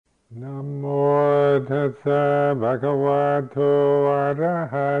Namo tassa bhagavato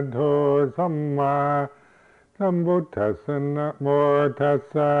arahato samma sambuddhassa. Namo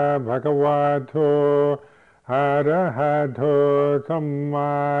tassa bhagavato arahato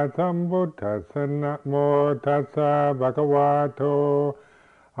samma sambuddhassa. Namo tassa bhagavato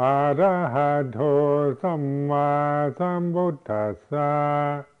arahato samma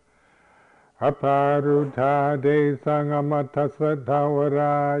sambuddhassa. Aparuta de sangamatasa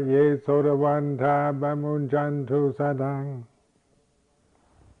dhawara ye sodavanta bamunjantu sadang.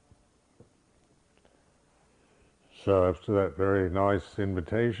 So after that very nice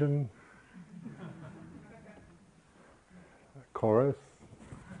invitation, chorus.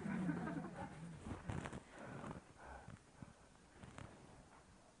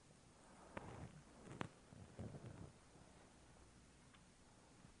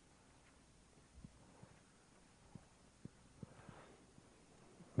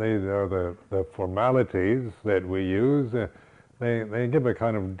 These are the formalities that we use. They give a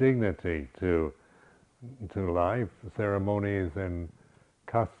kind of dignity to life, ceremonies and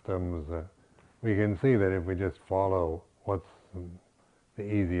customs. We can see that if we just follow what's the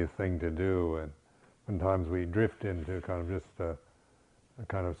easiest thing to do, and sometimes we drift into kind of just a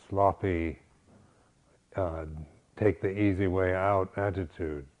kind of sloppy, take the easy way out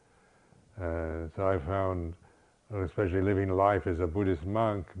attitude. So I found, especially living life as a Buddhist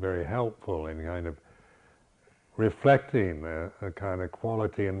monk, very helpful in kind of reflecting a kind of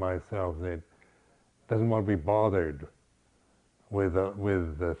quality in myself that doesn't want to be bothered with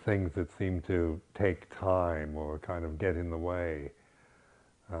the things that seem to take time or kind of get in the way.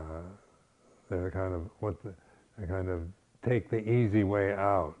 They're kind of take the easy way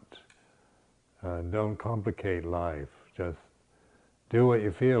out. Don't complicate life. Just do what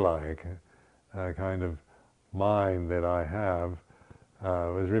you feel like. Kind of mind that I have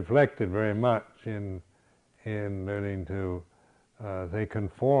was reflected very much in learning to say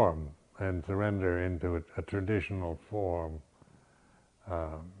conform and surrender into a traditional form,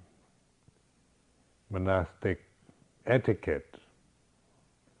 monastic etiquette.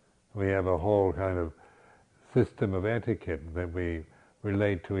 We have a whole kind of system of etiquette that we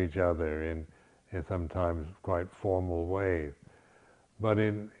relate to each other in sometimes quite formal ways. But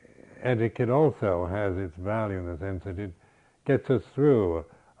etiquette also has its value in the sense that it gets us through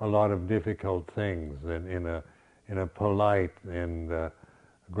a lot of difficult things in a polite and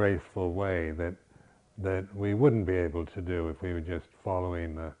graceful way that we wouldn't be able to do if we were just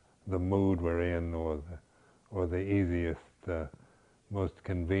following the mood we're in or the easiest, most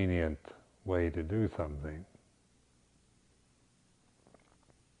convenient way to do something.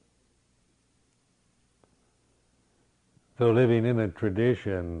 So living in a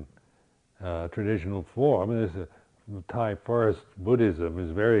traditional form, Thai forest Buddhism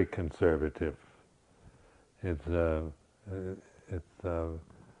is very conservative. It's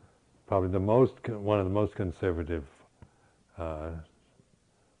probably one of the most conservative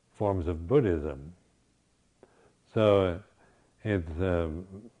forms of Buddhism. So it's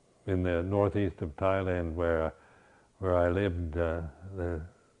in the northeast of Thailand where I lived. The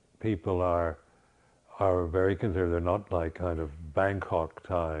people are very conservative. They're not like kind of Bangkok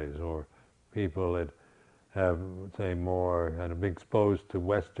Thais or people that have, say, more kind of exposed to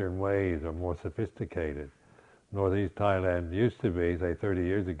Western ways or more sophisticated. Northeast Thailand used to be, say, 30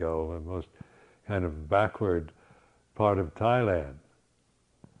 years ago, the most kind of backward part of Thailand.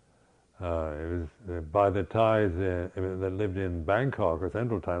 It was by the Thais that lived in Bangkok or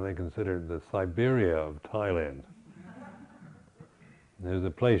Central Thailand, they considered the Siberia of Thailand. It was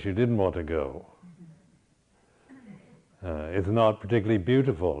a place you didn't want to go. It's not particularly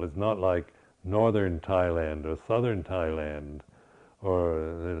beautiful. It's not like northern Thailand or southern Thailand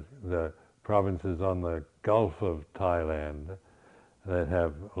or the provinces on the Gulf of Thailand that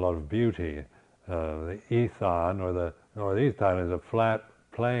have a lot of beauty. The Isan or the northeast Thailand is a flat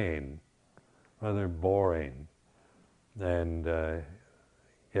plain, rather boring, and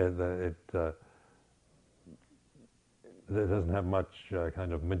it doesn't have much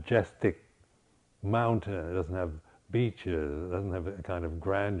kind of majestic mountain. It doesn't have beaches. It doesn't have a kind of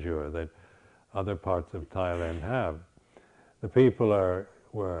grandeur that other parts of Thailand have. The people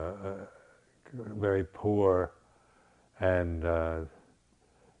were very poor, and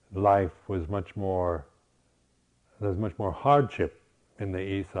life was much more. There's much more hardship in the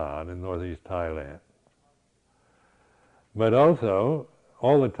Isan, in northeast Thailand. But also,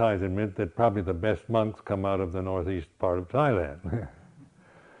 all the Thais admit that probably the best monks come out of the northeast part of Thailand.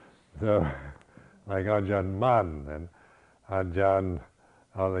 So, like Ajahn Man and Ajahn,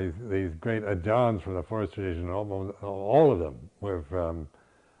 all these great Ajahns from the forest tradition, all of them were from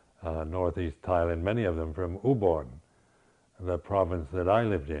northeast Thailand, many of them from Ubon, the province that I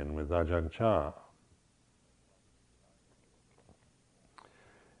lived in with Ajahn Chah.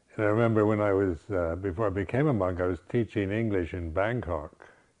 And I remember when I was, before I became a monk, I was teaching English in Bangkok.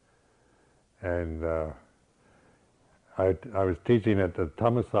 And I was teaching at the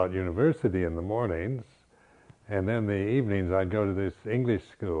Thammasat University in the mornings, and then the evenings I'd go to this English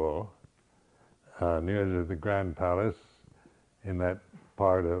school near to the Grand Palace in that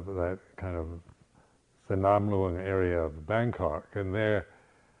part of that kind of Sanam Luang area of Bangkok. And there,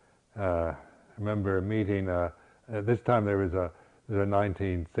 I remember meeting, at this time there was a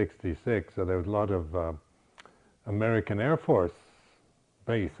 1966, so there was a lot of American Air Force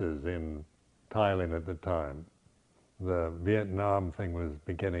bases in Thailand at the time. The Vietnam thing was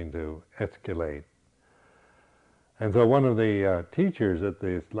beginning to escalate. And so one of the teachers at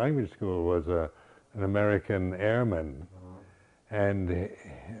this language school was an American airman, and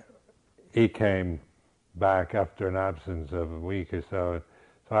he came back after an absence of a week or so.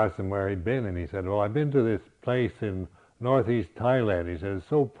 So I asked him where he'd been, and he said, well, I've been to this place in northeast Thailand. He said, it's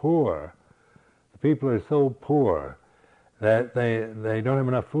so poor. The people are so poor that they don't have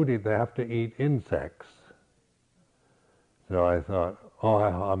enough food to eat. They have to eat insects. So I thought, oh,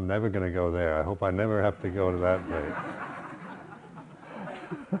 I'm never going to go there. I hope I never have to go to that place.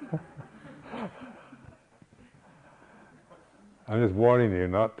 I'm just warning you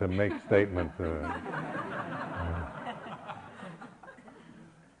not to make statements.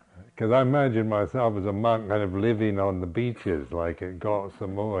 Because I imagine myself as a monk kind of living on the beaches, like at Koh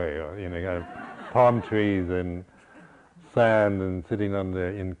Samui, or, kind of palm trees and sand, and sitting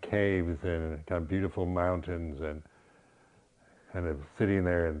in caves and kind of beautiful mountains, and kind of sitting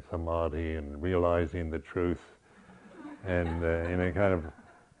there in samadhi and realizing the truth, and in a kind of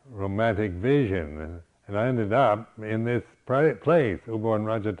romantic vision. And I ended up in this place, Ubon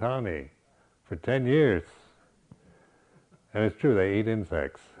Ratchathani, for 10 years. And it's true, they eat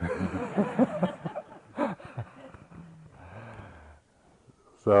insects.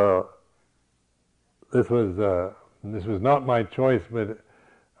 So this was not my choice, but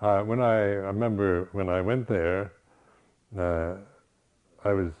I remember when I went there, I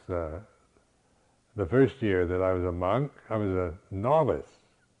was the first year that I was a monk, I was a novice,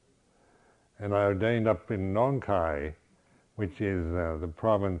 and I ordained up in Nong Khai, which is the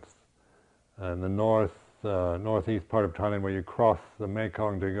province in the northeast part of Thailand where you cross the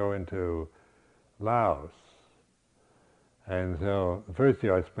Mekong to go into Laos. And so the first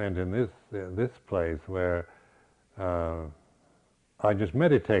year I spent in this place where I just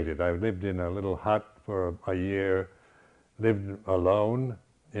meditated. I lived in a little hut for a year, lived alone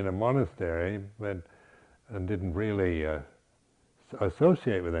in a monastery, and didn't really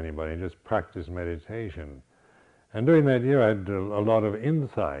associate with anybody, just practice meditation. And during that year I had a lot of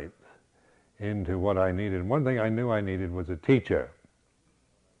insight into what I needed. One thing I knew I needed was a teacher,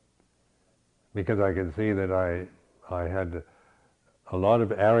 because I could see that I had a lot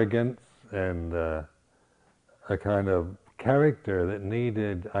of arrogance and a kind of character that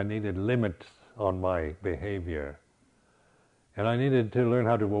I needed limits on my behavior. And I needed to learn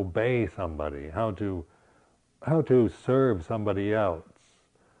how to obey somebody, how to serve somebody else.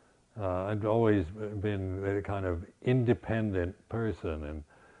 I'd always been a kind of independent person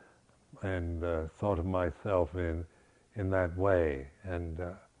and thought of myself in that way. And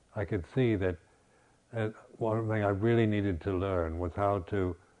I could see that one thing I really needed to learn was how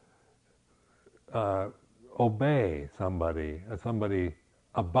to obey somebody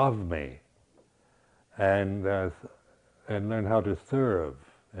above me, and learn how to serve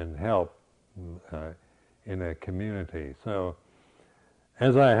and help in a community. So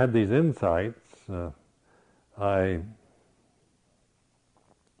as I had these insights, I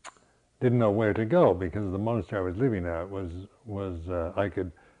didn't know where to go, because the monastery I was living at was I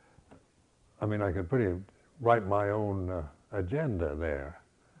could pretty write my own agenda there.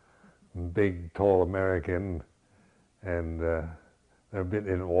 Big, tall American, and they're a bit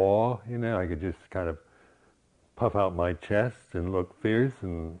in awe, I could just kind of puff out my chest and look fierce,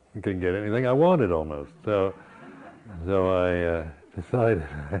 and could get anything I wanted almost. So I decided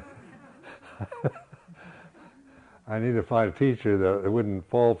I need to find a teacher that wouldn't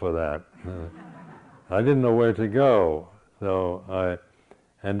fall for that. I didn't know where to go,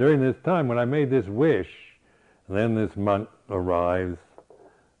 and during this time when I made this wish, then this monk arrives,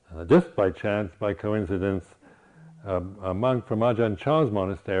 just by chance, by coincidence, a monk from Ajahn Chah's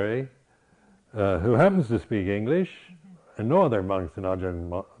monastery, who happens to speak English, and no other monks in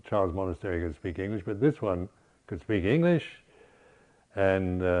Ajahn Chah's monastery could speak English, but this one could speak English,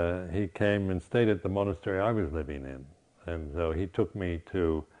 and he came and stayed at the monastery I was living in. And so he took me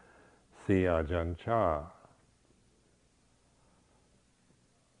to see Ajahn.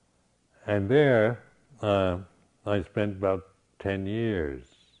 And there I spent about 10 years.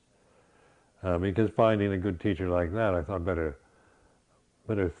 Because finding a good teacher like that, I thought better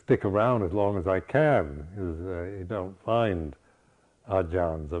stick around as long as I can, because you don't find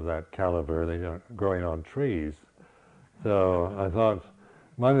Ajahns of that caliber. They aren't growing on trees. So I thought,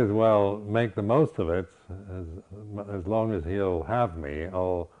 might as well make the most of it. As long as he'll have me,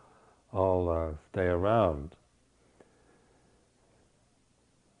 I'll stay around.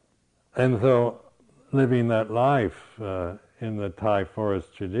 And so, living that life in the Thai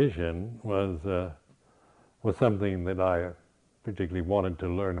forest tradition was something that I particularly wanted to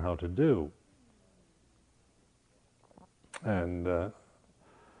learn how to do. And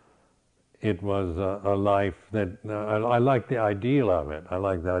it was a life that I liked the ideal of it. I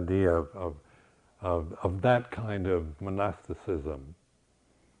liked the idea of that kind of monasticism.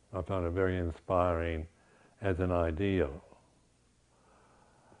 I found it very inspiring as an ideal.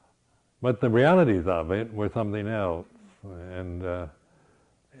 But the realities of it were something else, and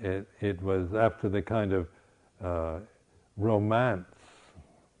it was after the kind of romantic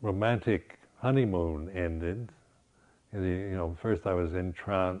honeymoon ended. First I was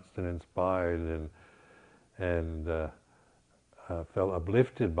entranced and inspired and felt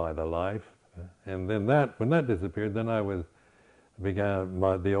uplifted by the life, and then when that disappeared, then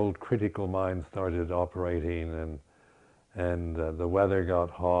the old critical mind started operating, and the weather got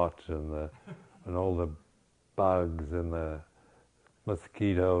hot, and all the bugs and the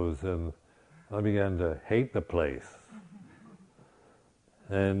mosquitoes, and I began to hate the place.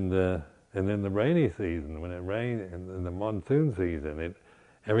 And in the rainy season, when it rained, in the monsoon season,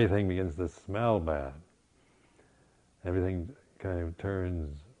 everything begins to smell bad. Everything kind of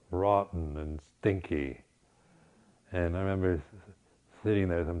turns rotten and stinky. And I remember sitting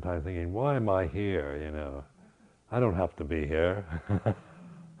there sometimes thinking, why am I here, I don't have to be here.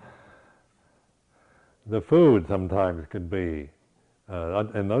 The food sometimes could be,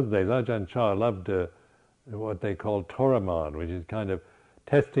 in those days, Ajahn Chah loved what they called toraman, which is kind of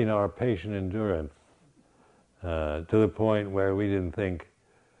testing our patient endurance to the point where we didn't think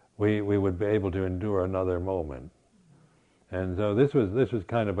we would be able to endure another moment. And so this was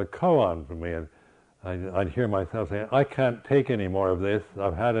kind of a koan for me, and I'd hear myself saying, I can't take any more of this,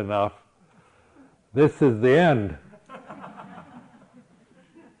 I've had enough. This is the end.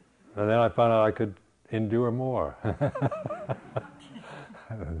 And then I found out I could endure more.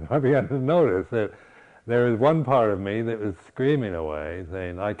 I began to notice that there was one part of me that was screaming away,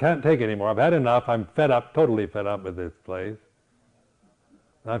 saying, I can't take any more, I've had enough, I'm fed up, totally fed up with this place.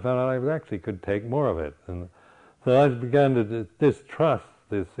 And I found out I actually could take more of it. And so I began to distrust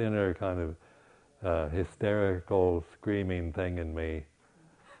this inner kind of hysterical, screaming thing in me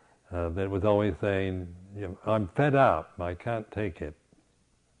that was always saying, I'm fed up, I can't take it.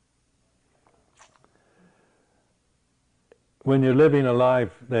 When you're living a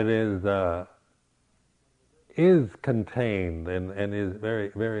life that is contained and is very,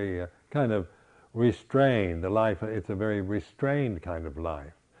 very kind of restrained, it's a very restrained kind of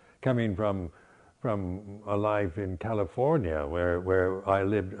life. Coming from a life in California where I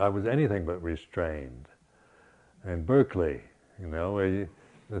lived, I was anything but restrained. In Berkeley, where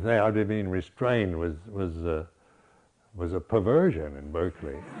the thing of being restrained was a perversion in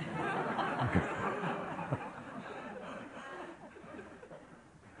Berkeley.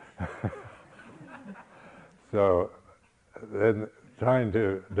 So then trying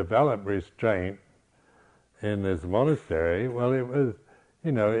to develop restraint in this monastery, well, it was,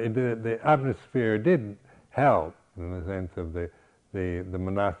 the atmosphere did help in the sense of the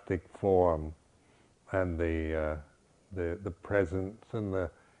monastic form, and the presence and the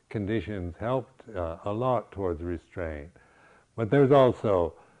conditions helped a lot towards restraint. But there's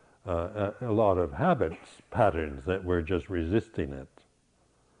also a lot of patterns that were just resisting it.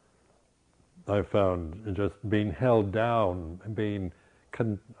 I found just being held down, being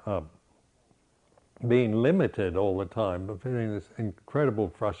limited all the time, but feeling this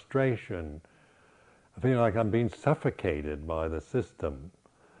incredible frustration, feeling like I'm being suffocated by the system.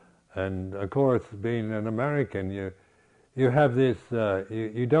 And of course, being an American, you have this, we're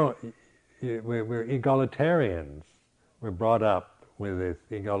egalitarians. We're brought up with this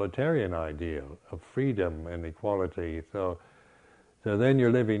egalitarian ideal of freedom and equality. So then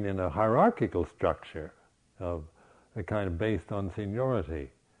you're living in a hierarchical structure of a kind of based on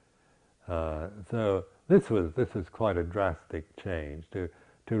seniority. So this was quite a drastic change, to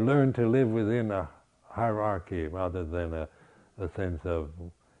learn to live within a hierarchy rather than a sense of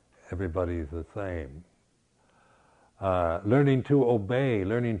everybody's the same. Learning to obey,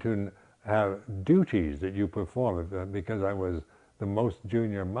 learning to have duties that you perform. Because I was the most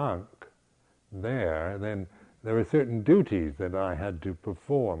junior monk there, then there were certain duties that I had to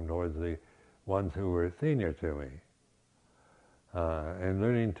perform towards the ones who were senior to me. And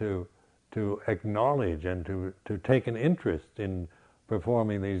learning to acknowledge and to take an interest in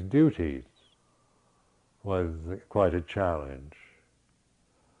performing these duties was quite a challenge.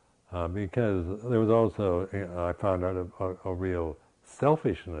 Because there was also, I found out a real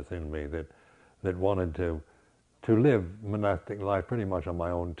selfishness in me that wanted to live monastic life pretty much on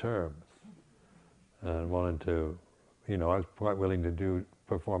my own terms. And wanted to, I was quite willing to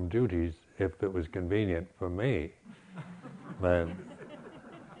perform duties if it was convenient for me. But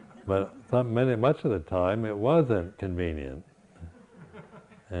much of the time it wasn't convenient.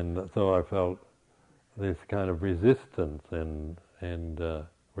 And so I felt this kind of resistance and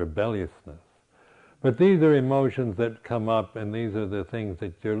rebelliousness. But these are emotions that come up, and these are the things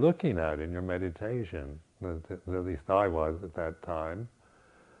that you're looking at in your meditation. At least I was at that time.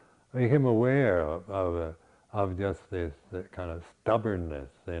 I became aware of just this kind of stubbornness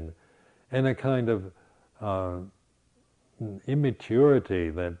and a kind of immaturity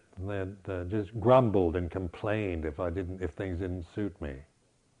that just grumbled and complained if things didn't suit me.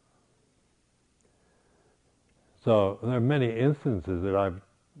 So there are many instances that I've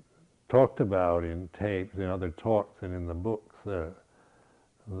talked about in tapes, in other talks, and in the books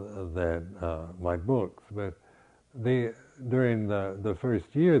my books. But during the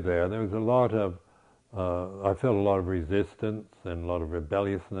first year there was a lot of I felt a lot of resistance and a lot of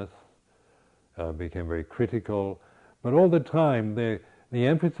rebelliousness. Became very critical, but all the time the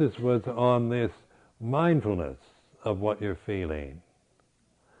emphasis was on this mindfulness of what you're feeling.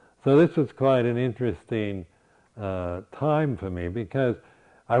 So this was quite an interesting time for me, because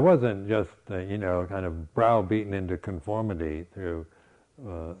I wasn't just kind of browbeaten into conformity through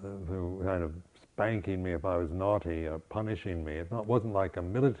kind of spanking me if I was naughty or punishing me. It wasn't like a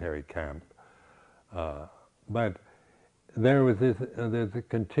military camp, but there was there's a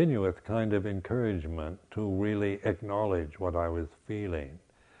continuous kind of encouragement to really acknowledge what I was feeling,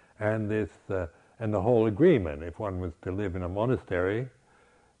 and and the whole agreement. If one was to live in a monastery,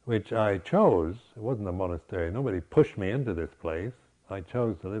 which I chose, it wasn't a monastery. Nobody pushed me into this place. I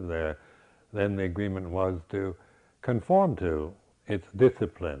chose to live there. Then the agreement was to conform to its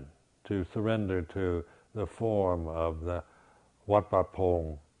discipline, to surrender to the form of the Wat Pa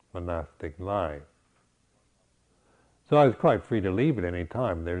Pong monastic life. So I was quite free to leave at any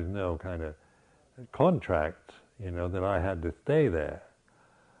time. There's no kind of contract, that I had to stay there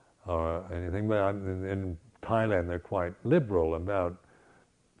or anything. But in Thailand, they're quite liberal about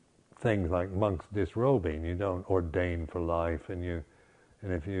things like monks disrobing. You don't ordain for life, and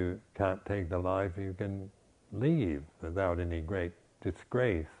if you can't take the life, you can leave without any great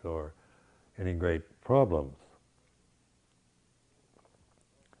disgrace or any great problems.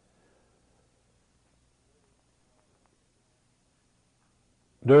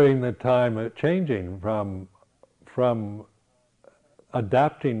 During the time of changing from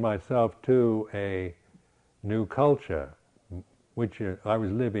adapting myself to a new culture, which I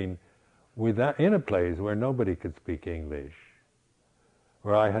was living in a place where nobody could speak English,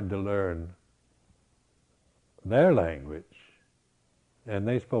 where I had to learn their language, and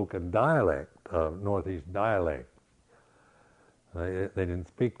they spoke a dialect, Northeast dialect. They didn't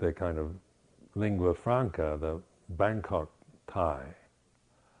speak the kind of lingua franca, the Bangkok Thai.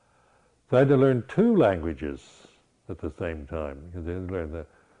 So I had to learn two languages at the same time, because I had to learn the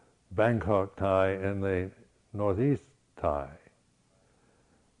Bangkok Thai and the Northeast Thai.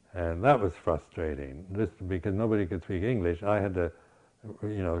 And that was frustrating, just because nobody could speak English. I had to,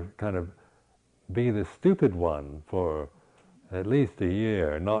 kind of be the stupid one for at least a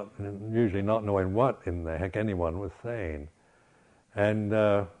year, usually not knowing what in the heck anyone was saying. And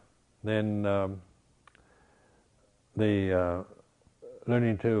then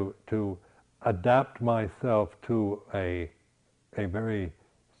learning to adapt myself to a very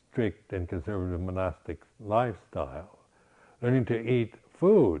strict and conservative monastic lifestyle, learning to eat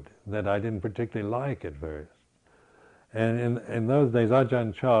food that I didn't particularly like at first. And in those days,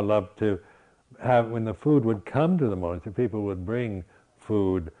 Ajahn Chah loved to have, when the food would come to the monastery, people would bring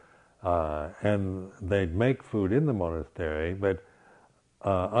food, and they'd make food in the monastery, but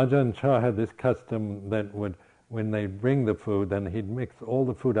Ajahn Chah had this custom that when they bring the food, then he'd mix all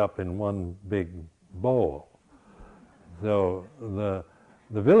the food up in one big bowl. So the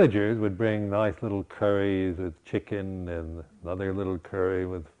villagers would bring nice little curries with chicken, and another little curry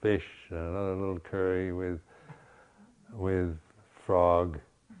with fish, and another little curry with frog.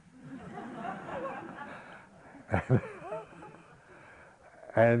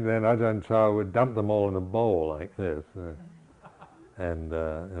 And then Ajahn Chah would dump them all in a bowl like this, and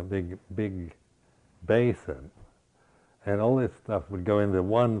a big basin. And all this stuff would go into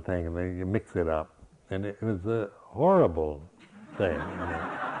one thing, and then you mix it up. And it was a horrible thing.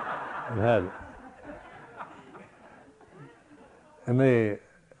 It had, and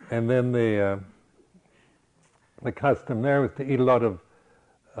then the custom there was to eat a lot of.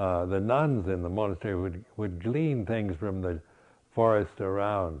 The nuns in the monastery would glean things from the forest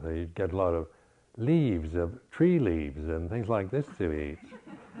around. So you'd get a lot of leaves, of tree leaves, and things like this to eat.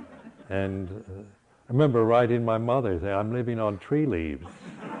 And I remember writing my mother saying, "I'm living on tree leaves."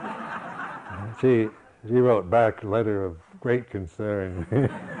 She wrote back a letter of great concern.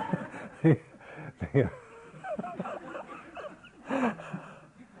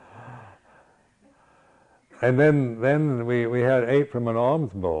 And then we had ate from an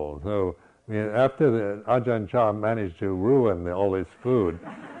alms bowl. So after the Ajahn Chah managed to ruin all this food,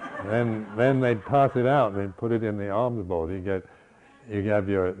 then they'd toss it out and they'd put it in the alms bowl. They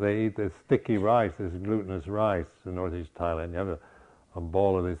eat this sticky rice, this glutinous rice in northeast Thailand. You have a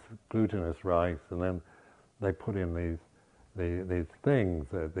bowl of this glutinous rice, and then they put in these things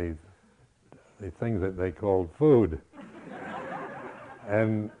that they called food,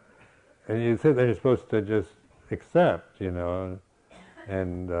 and you sit there, you're supposed to just accept,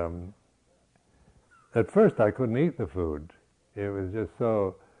 and at first I couldn't eat the food. It was just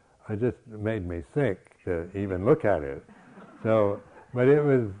it made me sick to even look at it. So, but it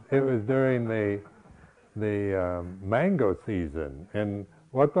was during the mango season, and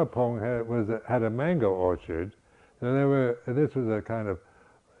Wat Pah Pong had a mango orchard. So this was a kind of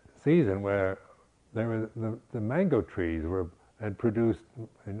season where the mango trees had produced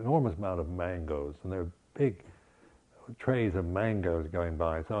an enormous amount of mangoes, and there were big trays of mangoes going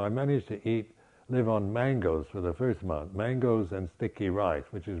by. So I managed to live on mangoes for the first month, mangoes and sticky rice,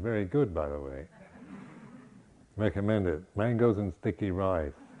 which is very good, by the way. Recommend it, mangoes and sticky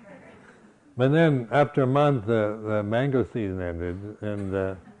rice. But then after a month, the mango season ended, and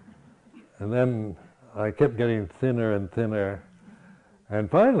then I kept getting thinner and thinner,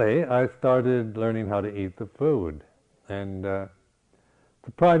 and finally I started learning how to eat the food. And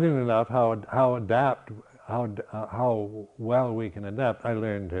surprisingly enough, how well we can adapt. I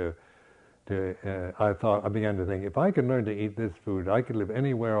learned I began to think, if I could learn to eat this food, I could live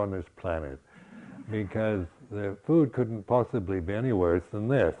anywhere on this planet, because the food couldn't possibly be any worse than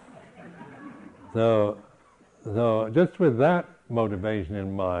this. So just with that motivation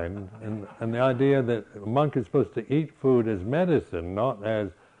in mind, and the idea that a monk is supposed to eat food as medicine,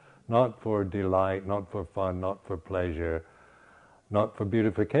 not for delight, not for fun, not for pleasure, not for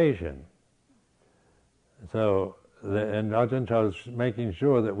beautification. So, and Ajahn Chah was making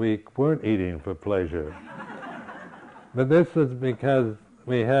sure that we weren't eating for pleasure. But this was because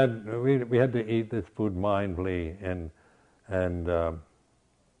we had to eat this food mindfully, and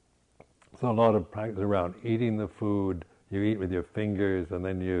so a lot of practice around eating the food. You eat with your fingers, and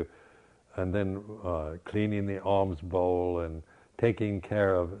then cleaning the alms bowl, and taking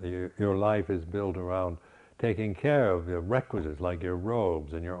care of your life is built around taking care of your requisites, like your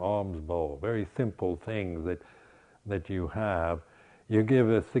robes and your alms bowl, very simple things that you have. You give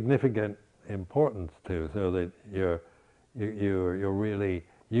a significant importance to, so that you're really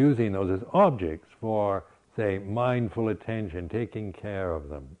using those as objects for, say, mindful attention, taking care of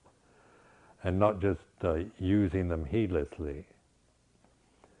them, and not just using them heedlessly.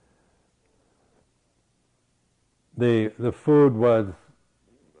 The food was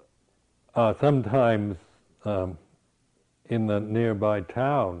sometimes in the nearby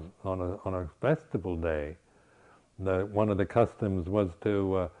town on a festival day. One of the customs was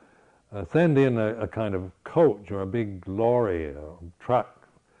to send in a kind of coach or a big lorry or truck,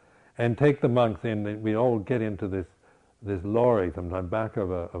 and take the monks in. And we all get into this lorry, sometimes back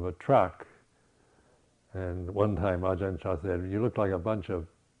of a truck. And one time Ajahn Chah said, "You look like a bunch of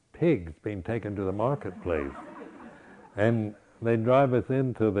pigs being taken to the marketplace." And they drive us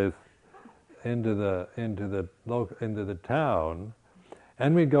into the town,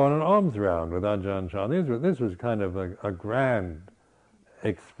 and we'd go on an alms round with Ajahn Chah. This was kind of a grand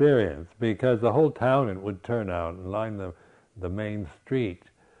experience, because the whole town would turn out and line the main street,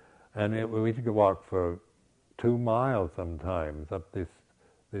 and we could walk for 2 miles sometimes up this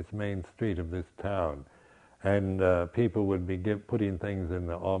main street of this town, and people would be putting things in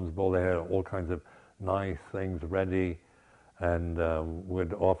the alms bowl. They had all kinds of nice things ready, and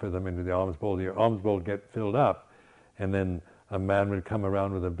would offer them into the alms bowl. The alms bowl would get filled up, and then a man would come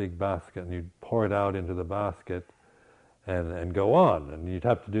around with a big basket, and you'd pour it out into the basket and go on. And you'd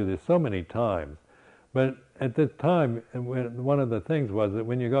have to do this so many times. But at this time, one of the things was that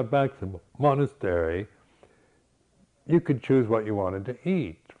when you got back to the monastery, you could choose what you wanted to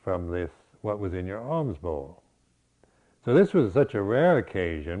eat from this, what was in your alms bowl. So this was such a rare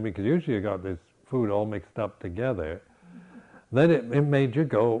occasion, because usually you got this food all mixed up together, that it made you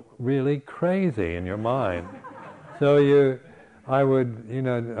go really crazy in your mind. So I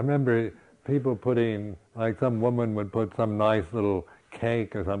remember people putting, like some woman would put some nice little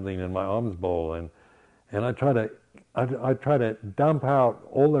cake or something in my alms bowl, and I try to dump out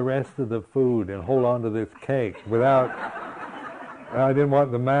all the rest of the food and hold on to this cake without. I didn't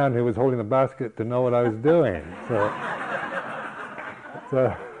want the man who was holding the basket to know what I was doing. So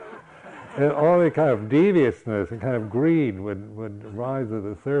all the kind of deviousness and kind of greed would rise to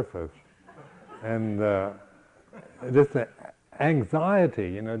the surface, and just the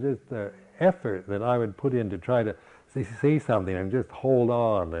anxiety, just the effort that I would put in to try to see something and just hold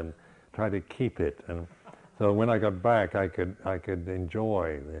on and try to keep it. And so when I got back, I could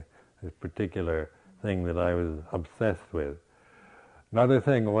enjoy this particular thing that I was obsessed with. Another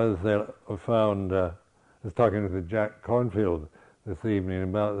thing was that I found, I was talking with Jack Cornfield this evening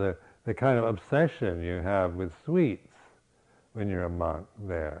about the kind of obsession you have with sweets when you're a monk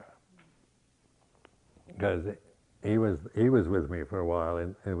there. Because he was with me for a while,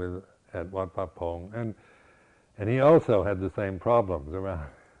 and it was at Wat Pah Pong, and he also had the same problems around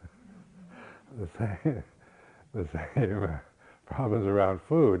the same problems around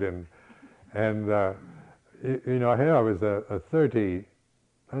food, and here I was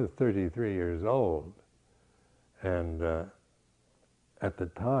 33 years old, and at the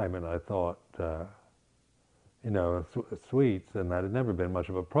time, and I thought, sweets, and that had never been much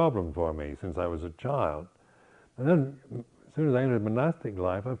of a problem for me since I was a child. And then, as soon as I entered monastic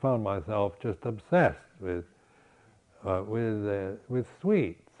life, I found myself just obsessed with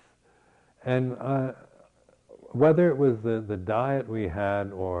sweets, and whether it was the diet we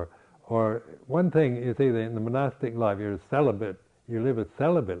had, or one thing, you see, in the monastic life, you're a celibate. You live a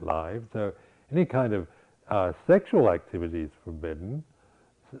celibate life, so any kind of sexual activity is forbidden.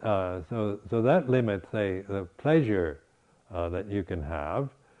 So that limits, say, the pleasure that you can have.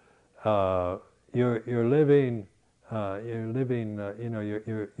 You're living.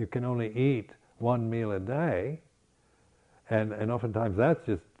 You can only eat one meal a day, and oftentimes that's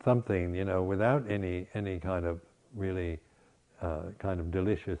just something, without any kind of really kind of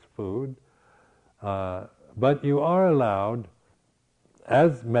delicious food. But you are allowed,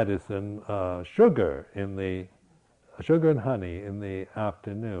 as medicine, sugar and honey in the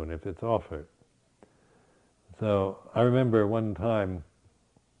afternoon if it's offered. So I remember one time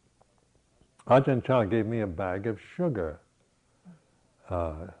Ajahn gave me a bag of sugar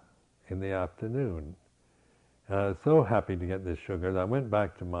in the afternoon. And I was so happy to get this sugar that I went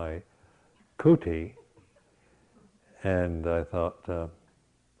back to my kuti, and I thought,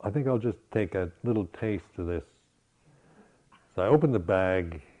 I think I'll just take a little taste of this. So I opened the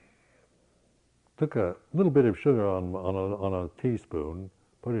bag, took a little bit of sugar on a teaspoon,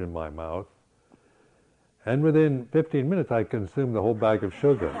 put it in my mouth, and within 15 minutes I consumed the whole bag of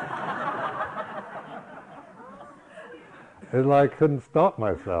sugar. It's like I couldn't stop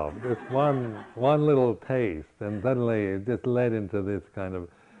myself. Just one little taste, and suddenly it just led into this kind of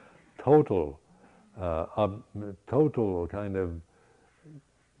total kind of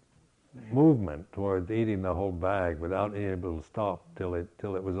movement towards eating the whole bag without being able to stop till it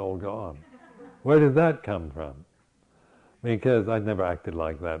was all gone. Where did that come from? Because I'd never acted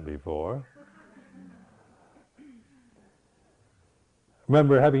like that before.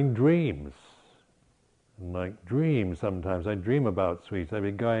 Remember having dreams. Like dreams sometimes. I dream about sweets.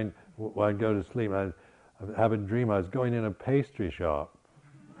 I'd go to sleep, I'd have a dream I was going in a pastry shop.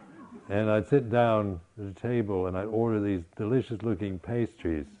 And I'd sit down at a table and I'd order these delicious looking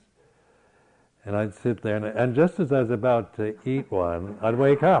pastries. And I'd sit there, and just as I was about to eat one, I'd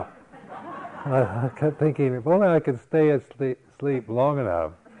wake up. I kept thinking, if only I could stay asleep long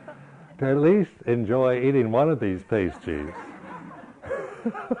enough to at least enjoy eating one of these pastries.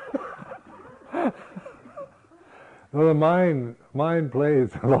 Well, the mind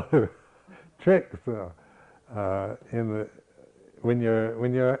plays a lot of tricks when you're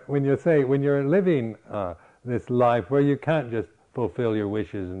living this life where you can't just fulfill your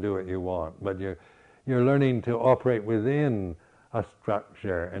wishes and do what you want, but you're learning to operate within a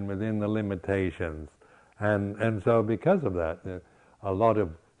structure and within the limitations, and so because of that, a lot of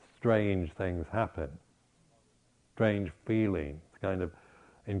strange things happen, strange feelings, kind of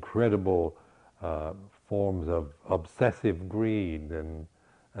incredible forms of obsessive greed, and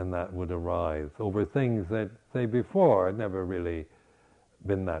that would arise over things that, say, before had never really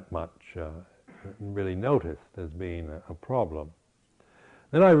been that much really noticed as being a problem.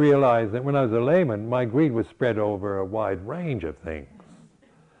 Then I realized that when I was a layman, my greed was spread over a wide range of things.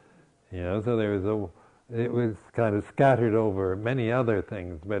 So it was kind of scattered over many other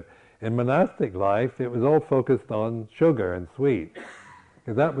things. But in monastic life, it was all focused on sugar and sweets,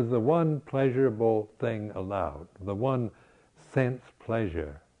 because that was the one pleasurable thing allowed, the one sense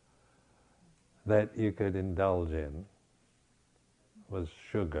pleasure that you could indulge in was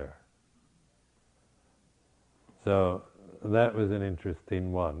sugar. So that was an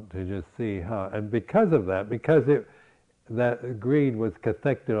interesting one to just see how, and because of that, that greed was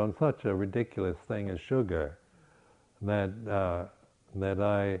cathected on such a ridiculous thing as sugar, that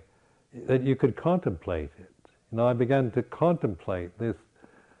you could contemplate it. I began to contemplate this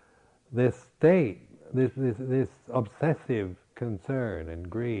state, this obsessive concern and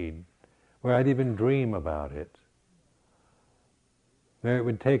greed, where I'd even dream about it. Where it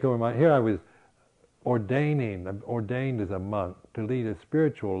would take over my... Here I was ordained as a monk to lead a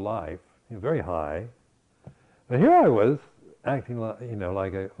spiritual life, very high. But here I was acting like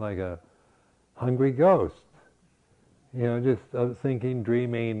a hungry ghost. Just thinking,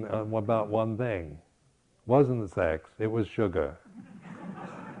 dreaming about one thing. Wasn't sex, it was sugar.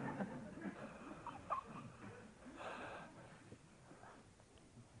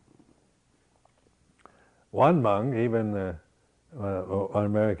 One monk, even an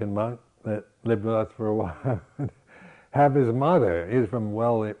American monk that lived with us for a while, have his mother, he's from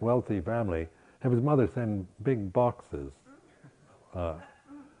a wealthy family, have his mother send big boxes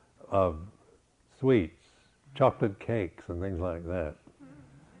of sweets, chocolate cakes and things like that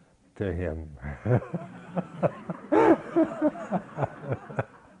to him.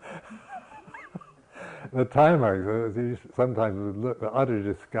 The Thai sometimes would look with utter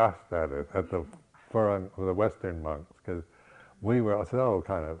disgust at it, at the Western monks, because we were so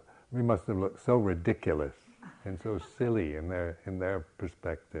we must have looked so ridiculous and so silly in their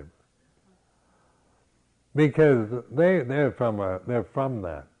perspective, because they're from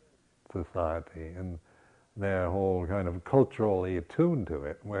that society, and they're whole kind of culturally attuned to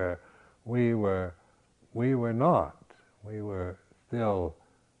it, where we were not. We were still,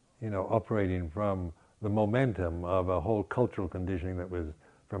 operating from the momentum of a whole cultural conditioning that was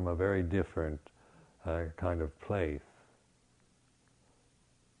from a very different kind of place.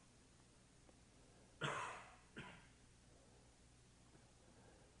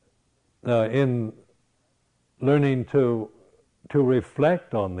 In learning to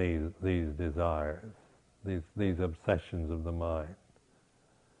reflect on these desires, these obsessions of the mind,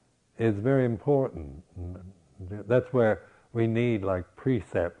 is very important. That's where we need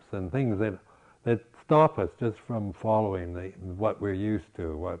precepts and things that stop us just from following what we're used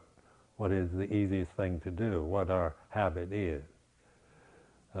to, what is the easiest thing to do, what our habit is.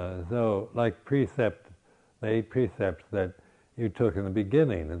 So the 8 precepts that you took in the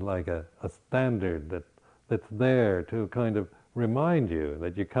beginning is like a standard that's there to kind of remind you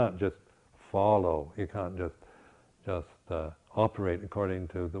that you can't just follow, you can't just operate according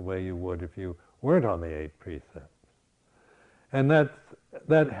to the way you would if you weren't on the 8 precepts. And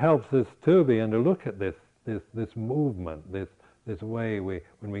that helps us too begin to look at this movement, this way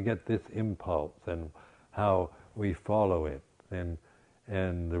when we get this impulse and how we follow it, and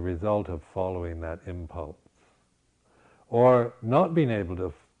the result of following that impulse, or not being able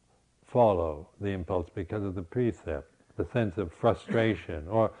to follow the impulse because of the precept, the sense of frustration,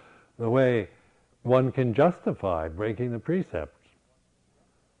 or the way one can justify breaking the precepts.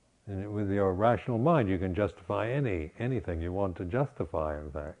 And with your rational mind, you can justify anything you want to justify,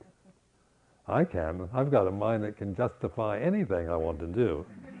 in fact. I can. I've got a mind that can justify anything I want to do.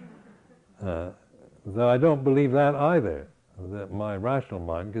 So I don't believe that either, that my rational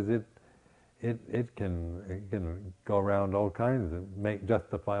mind, because it can go around all kinds and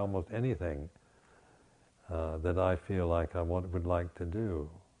justify almost anything that I feel like I would like to do.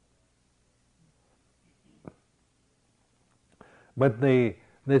 But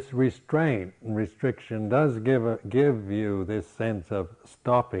this restraint and restriction does give you this sense of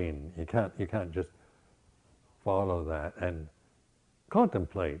stopping. You can't just follow that and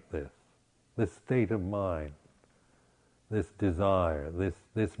contemplate this state of mind, this desire,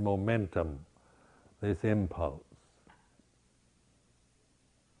 this momentum, this impulse.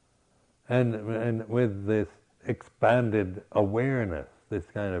 And with this expanded awareness, this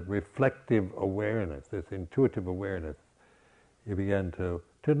kind of reflective awareness, this intuitive awareness, you begin to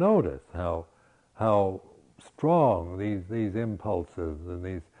notice how strong these impulses and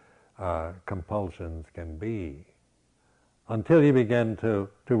these compulsions can be, until you begin to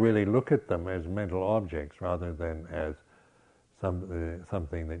really look at them as mental objects rather than as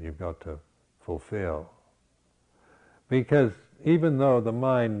something that you've got to fulfill. Because even though the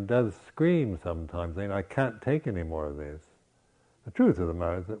mind does scream sometimes, saying, I can't take any more of this, the truth of the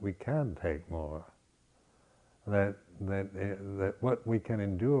matter is that we can take more. That what we can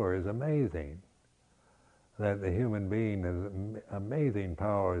endure is amazing. That the human being has amazing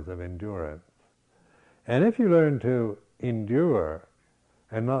powers of endurance. And if you learn to endure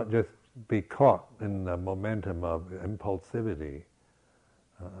and not just be caught in the momentum of impulsivity,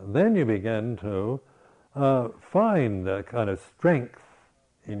 then you begin to find a kind of strength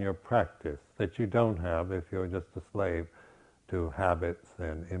in your practice that you don't have if you're just a slave to habits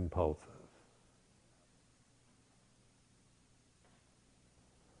and impulses.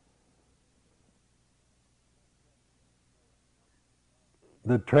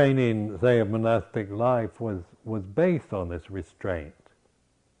 The training, say, of monastic life was based on this restraint.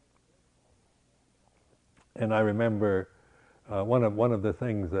 And I remember one of the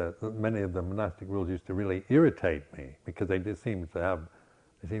things that many of the monastic rules used to really irritate me because they just seem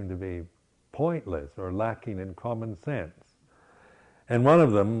to be pointless or lacking in common sense. And one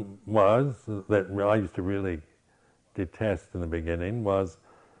of them was, that I used to really detest in the beginning, was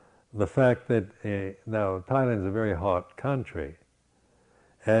the fact that now Thailand is a very hot country,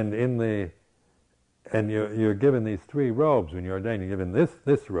 and you're given these three robes when you're ordained. You're given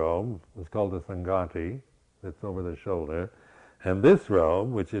this robe, it's called the Sangati, that's over the shoulder, and this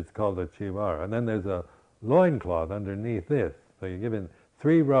robe, which is called the Chivara, and then there's a loincloth underneath this. So you're given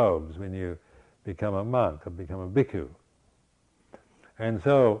three robes when you become a monk or become a bhikkhu. And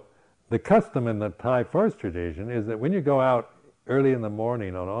so the custom in the Thai forest tradition is that when you go out early in the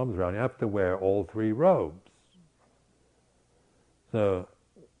morning on alms round, you have to wear all three robes. So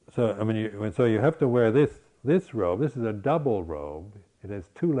you have to wear this robe. This is a double robe. It has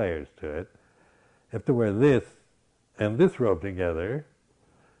two layers to it. You have to wear this and this robe together.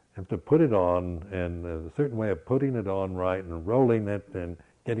 You have to put it on, and there's a certain way of putting it on right and rolling it and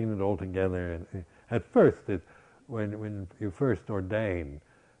getting it all together. And at first, when you first ordain,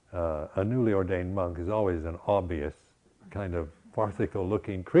 a newly ordained monk is always an obvious kind of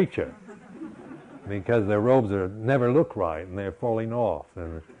farcical-looking creature because their robes never look right and they're falling off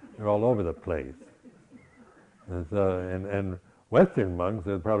and they're all over the place. And Western monks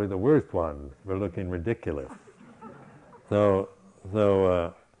are probably the worst ones for looking ridiculous. So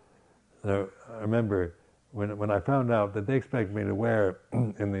I remember when I found out that they expected me to wear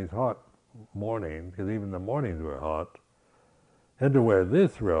in these hot mornings, because even the mornings were hot, I had to wear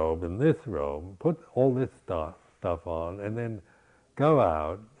this robe and this robe, put all this stuff on, and then go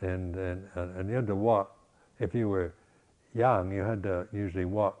out and you had to walk. If you were young, you had to usually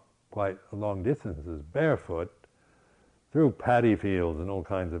walk quite long distances barefoot through paddy fields and all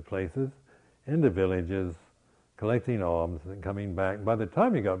kinds of places into villages, collecting alms and coming back. By the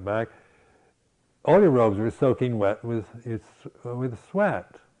time you got back, all your robes were soaking wet with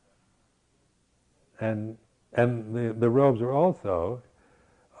sweat. And the robes were also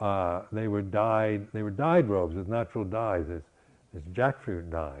they were dyed robes with natural dyes, this jackfruit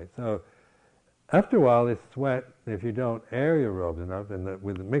dye. So after a while, this sweat, if you don't air your robes enough,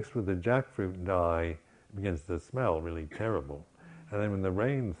 and mixed with the jackfruit dye, it begins to smell really terrible. And then when the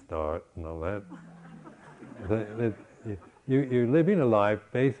rains start and all that, you're living a life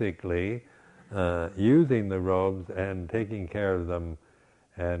basically using the robes and taking care of them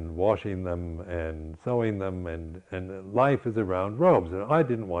and washing them and sewing them, and life is around robes. And I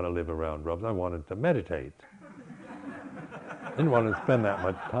didn't want to live around robes. I wanted to meditate. Didn't want to spend that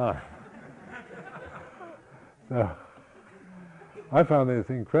much time. So I found this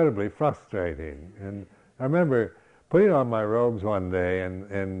incredibly frustrating. And I remember putting on my robes one day,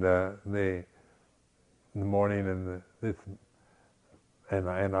 and in the morning, and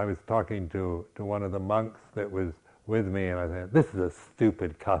I was talking to one of the monks that was with me, and I said, "This is a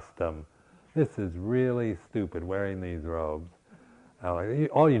stupid custom. This is really stupid, wearing these robes.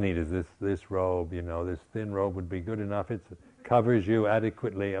 All you need is this robe, this thin robe would be good enough. It covers you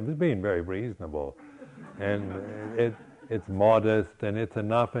adequately." I'm just being very reasonable. And it's modest, and it's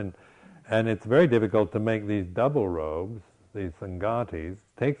enough, and it's very difficult to make these double robes, these sangatis. It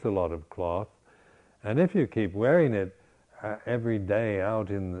takes a lot of cloth, and if you keep wearing it every day out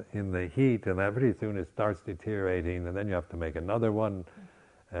in the heat, and that pretty soon it starts deteriorating, and then you have to make another one,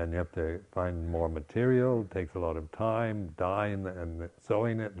 and you have to find more material. It takes a lot of time, dyeing and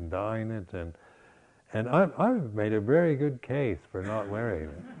sewing it and dyeing it, and I've made a very good case for not wearing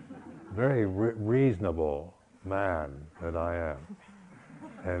it. Very reasonable man that I am,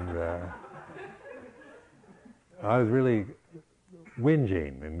 and I was really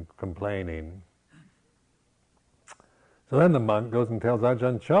whinging and complaining. So then the monk goes and tells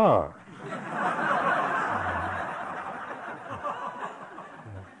Ajahn Chah.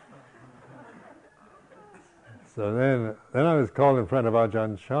 So then I was called in front of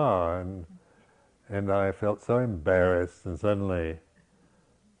Ajahn Chah, and I felt so embarrassed, and suddenly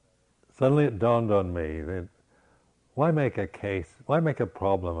it dawned on me that why make a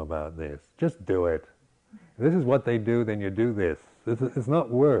problem about this? Just do it. If this is what they do, then you do this. It's not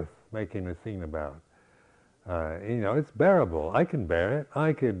worth making a scene about. It's bearable. I can bear it.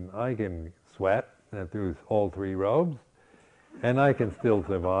 I can sweat through all 3 robes, and I can still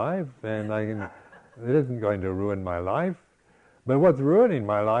survive, and it isn't going to ruin my life. But what's ruining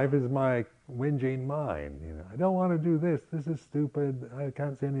my life is my whinging mind. I don't want to do this. This is stupid. I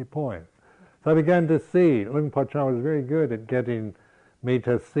can't see any point. So I began to see. Luang Por Chah was very good at getting me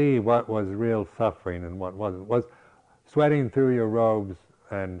to see what was real suffering and what wasn't. Was sweating through your robes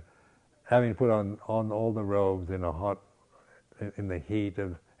and having put on all the robes in the heat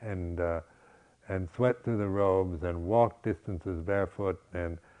and sweat through the robes and walk distances barefoot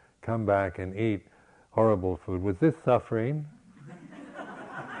and come back and eat horrible food. Was this suffering?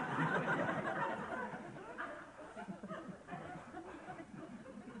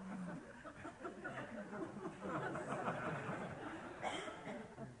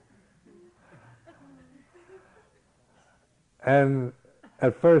 And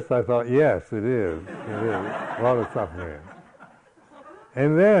at first I thought, yes, it is. It is a lot of suffering.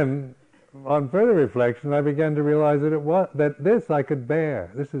 And then, on further reflection, I began to realize that this I could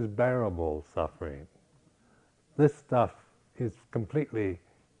bear. This is bearable suffering. This stuff is completely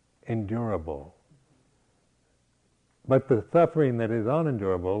endurable. But the suffering that is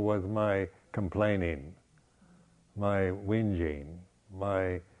unendurable was my complaining, my whinging,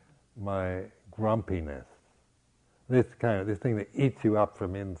 my grumpiness. This thing that eats you up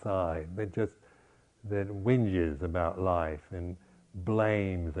from inside, that whinges about life and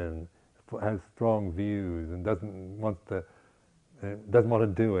blames and has strong views and doesn't want to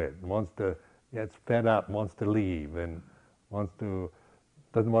do it, gets fed up, wants to leave, and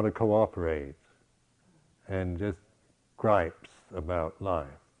doesn't want to cooperate, and just gripes about life.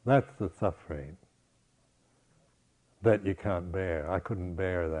 That's the suffering that you can't bear. I couldn't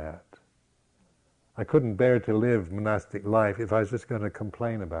bear that. I couldn't bear to live monastic life if I was just going to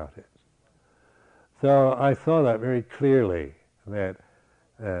complain about it. So I saw that very clearly, that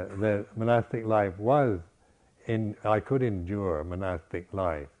monastic life I could endure monastic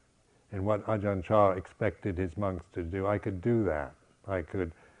life. And what Ajahn Chah expected his monks to do, I could do that.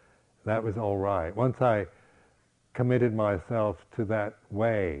 That was all right. Once I committed myself to that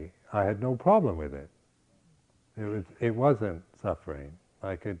way, I had no problem with it. It wasn't suffering.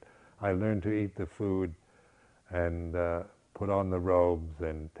 I learned to eat the food and put on the robes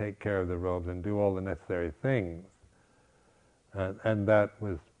and take care of the robes and do all the necessary things. And that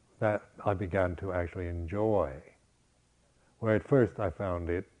I began to actually enjoy. Where at first I found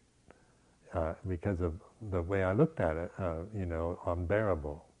it, because of the way I looked at it,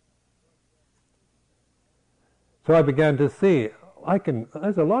 unbearable. So I began to see,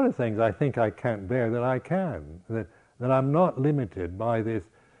 there's a lot of things I think I can't bear that I can, that I'm not limited by this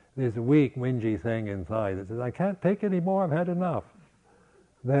weak, whingy thing inside that says, I can't take any more, I've had enough.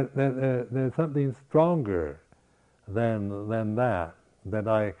 That there's something stronger than that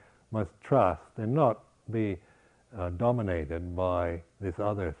I must trust and not be dominated by this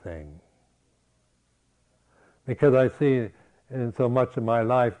other thing. Because I see in so much of my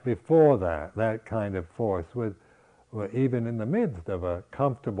life before that kind of force was even in the midst of a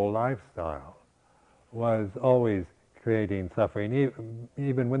comfortable lifestyle, was always creating suffering,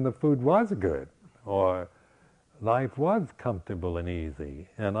 even when the food was good, or life was comfortable and easy,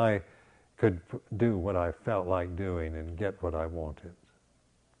 and I could do what I felt like doing and get what I wanted.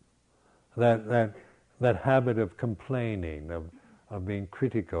 That habit of complaining, of being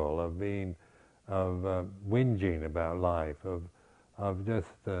critical, of whinging about life, of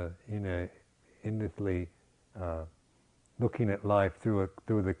just endlessly looking at life through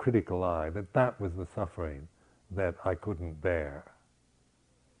the critical eye, that was the suffering that I couldn't bear.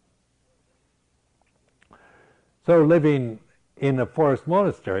 So living in a forest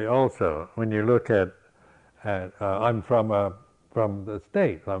monastery also, when you look at I'm from the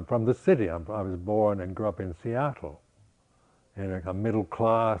States, I'm from the city, I was born and grew up in Seattle, in a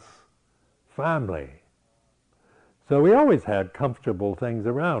middle-class family. So we always had comfortable things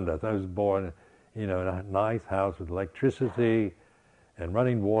around us. I was born in a nice house with electricity and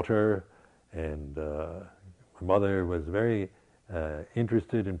running water, and my mother was very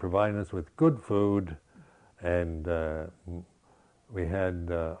interested in providing us with good food, and we had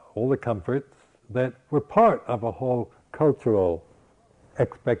all the comforts that were part of a whole cultural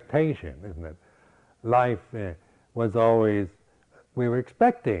expectation, isn't it? Life was always, we were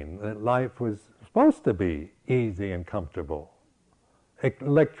expecting that life was supposed to be easy and comfortable.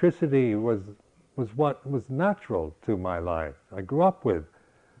 Electricity was what was natural to my life. I grew up with,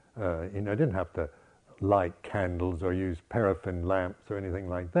 I didn't have to light candles or use paraffin lamps or anything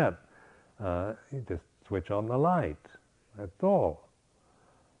like that. You just switch on the light. That's all.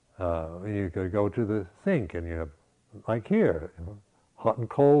 You could go to the sink and you have, like here, hot and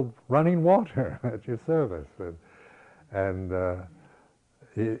cold running water at your service. And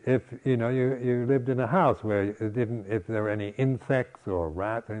if you lived in a house where if there were any insects or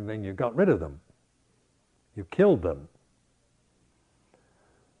rats or anything, you got rid of them. You killed them.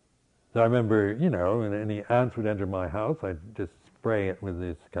 So I remember, when any ants would enter my house, I'd just spray it with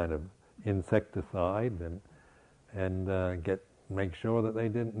this kind of insecticide and make sure that they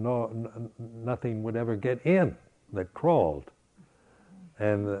didn't nothing would ever get in that crawled.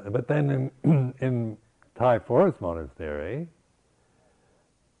 But then in Thai Forest Monastery,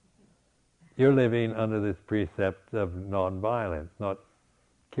 you're living under this precept of non-violence, not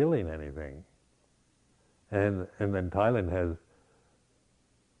killing anything. And then Thailand has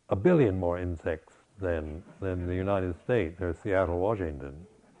 1 billion more insects than the United States or Seattle, Washington.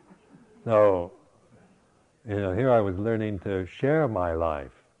 So, here I was learning to share my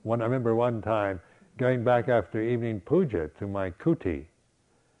life. I remember one time going back after evening puja to my kuti.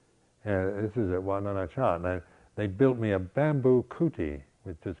 This is at Wananachat, and they built me a bamboo kuti,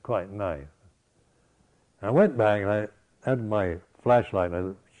 which was quite nice. I went back and I had my flashlight,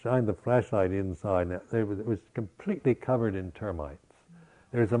 and I shined the flashlight inside, and it was completely covered in termites.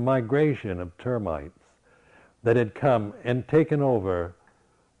 There was a migration of termites that had come and taken over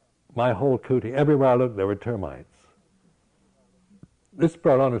my whole kuti. Everywhere I looked, there were termites. This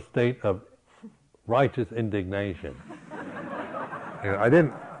brought on a state of righteous indignation. I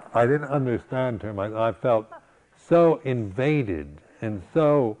didn't understand termites. I felt so invaded and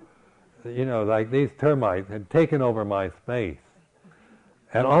so, like these termites had taken over my space.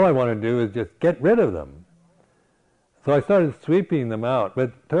 And all I wanted to do is just get rid of them. So I started sweeping them out.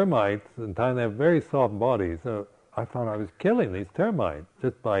 But termites, in Thailand, they have very soft bodies, so I found I was killing these termites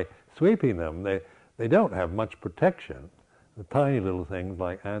just by sweeping them. They don't have much protection. The tiny little things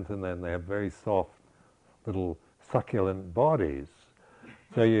like ants, and then they have very soft little succulent bodies.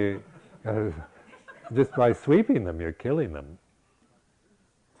 So just by sweeping them, you're killing them.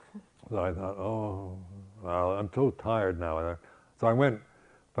 So I thought, oh, well, I'm so tired now. So I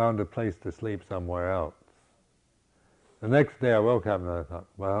found a place to sleep somewhere else. The next day I woke up and I thought,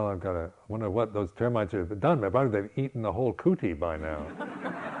 well, I wonder what those termites have done. Probably they've eaten the whole kuti by now.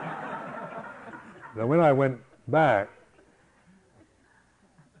 Then when I went back,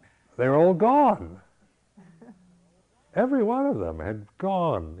 they were all gone. Every one of them had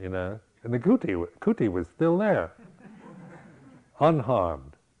gone, and the kuti was still there,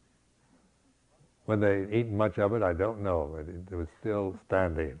 unharmed. Whether they'd eaten much of it, I don't know, but it was still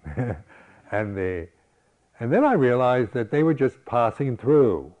standing. And then I realized that they were just passing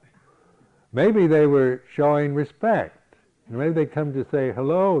through. Maybe they were showing respect. Maybe they'd come to say,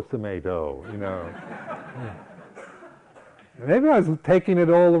 hello, Sumedho, Maybe I was taking it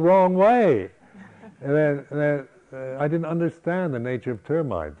all the wrong way. And then I didn't understand the nature of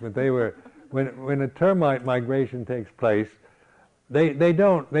termites. But they were, when a termite migration takes place, they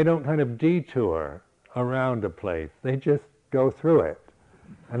don't kind of detour around a place. They just go through it.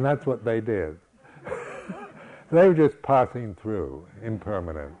 And that's what they did. They were just passing through,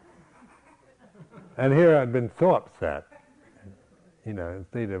 impermanent. And here I'd been so upset, in a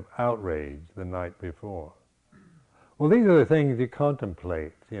state of outrage the night before. Well, these are the things you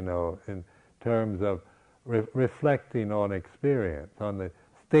contemplate, in terms of reflecting on experience, on the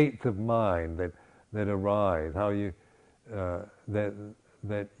states of mind that arise, how you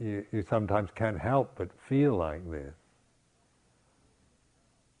that you sometimes can't help but feel like this.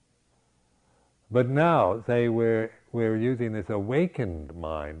 But now, say we're using this awakened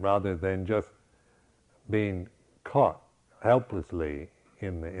mind rather than just being caught helplessly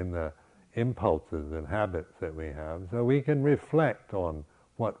in the impulses and habits that we have, so we can reflect on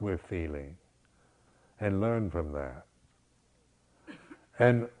what we're feeling and learn from that.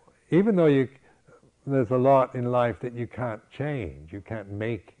 And even though there's a lot in life that you can't change, you can't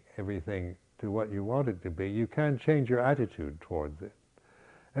make everything to what you want it to be, you can change your attitude towards it.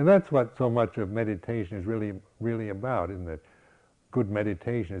 And that's what so much of meditation is really about, isn't it? Good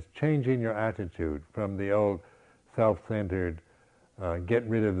meditation is changing your attitude from the old self-centered, get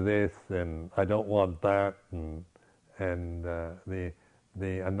rid of this, and I don't want that, and the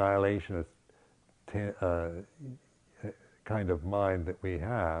annihilationist kind of mind that we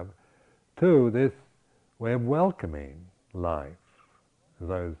have, to this way of welcoming life. As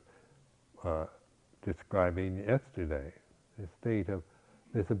I was describing yesterday. This state of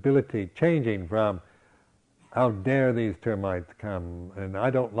this ability changing from how dare these termites come, and I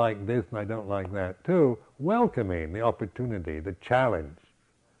don't like this and I don't like that, to welcoming the opportunity, the challenge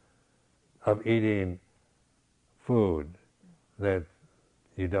of eating food that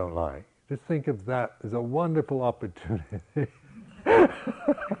you don't like. Just think of that as a wonderful opportunity.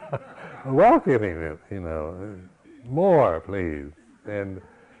 Welcoming it, more, please. And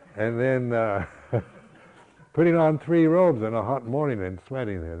then putting on 3 robes on a hot morning and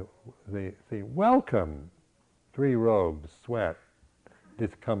sweating. See, welcome 3 robes, sweat,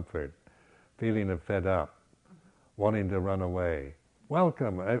 discomfort, feeling of fed up, wanting to run away.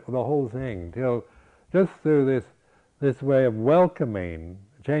 Welcome the whole thing till just through this way of welcoming,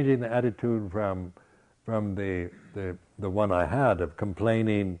 changing the attitude from the one I had of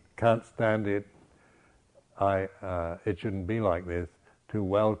complaining, can't stand it, it shouldn't be like this, to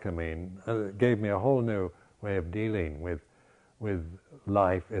welcoming. It gave me a whole new way of dealing with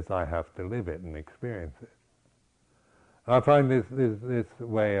life as I have to live it and experience it. I find this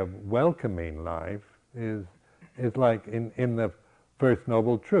way of welcoming life is like in the First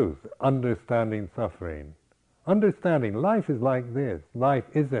Noble Truth, understanding suffering. Understanding life is like this. Life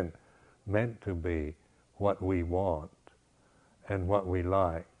isn't meant to be what we want and what we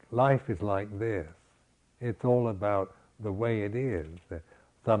like. Life is like this. It's all about the way it is.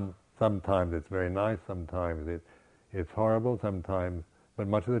 Sometimes it's very nice, sometimes it's horrible, sometimes, but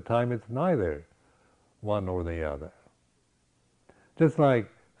much of the time it's neither one or the other. Just like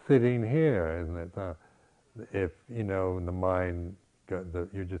sitting here, isn't it? If, in the mind,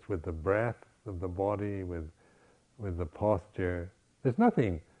 you're just with the breath of the body, with the posture. There's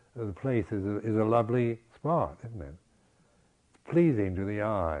nothing. The place is a lovely spot, isn't it? It's pleasing to the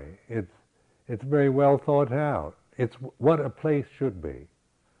eye. It's very well thought out. It's what a place should be,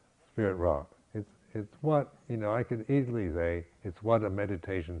 Spirit Rock. It's what, I could easily say, it's what a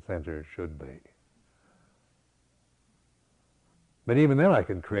meditation center should be. But even then I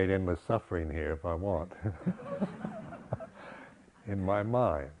can create endless suffering here if I want, in my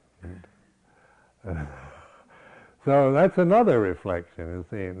mind. So that's another reflection, is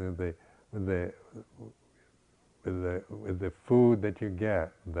with the food that you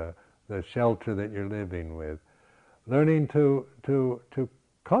get, the shelter that you're living with, learning to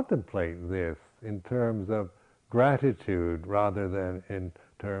contemplate this in terms of gratitude rather than in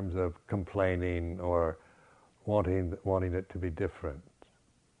terms of complaining or wanting it to be different.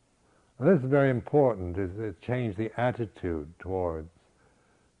 And this is very important, is to change the attitude towards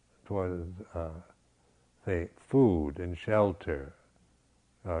say, food and shelter,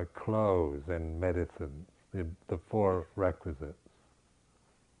 clothes and medicine, the 4 requisites.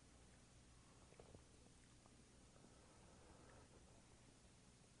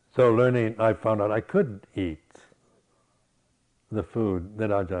 So learning, I found out I could eat the food that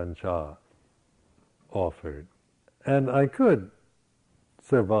Ajahn Chah offered, and I could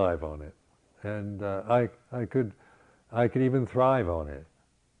survive on it, and I could even thrive on it.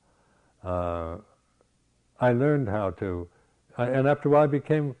 I learned how to, and after a while I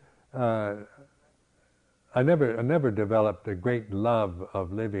became. I never developed a great love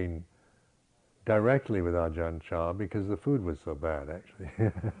of living directly with Ajahn Chah because the food was so bad,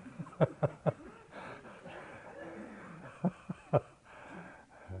 actually.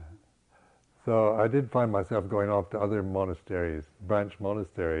 So I did find myself going off to other monasteries, branch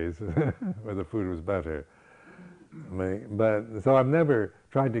monasteries, where the food was better. But so I've never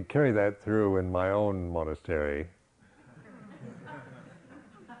tried to carry that through in my own monastery.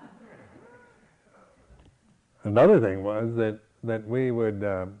 Another thing was that we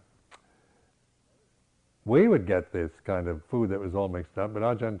would get this kind of food that was all mixed up, but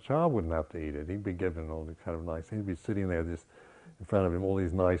Ajahn Chah wouldn't have to eat it. He'd be given all the kind of nice things. He'd be sitting there just in front of him, all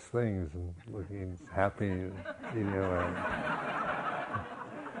these nice things, and looking happy, you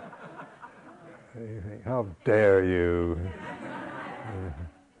think, how dare you?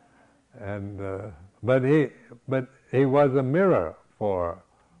 But he was a mirror for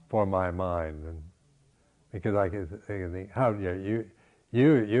my mind, and because I could think, how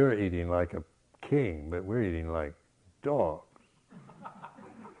you're eating like a king, but we're eating like dogs.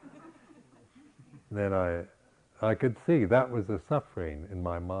 Then I could see that was the suffering in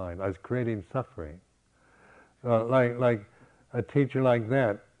my mind. I was creating suffering. Like a teacher like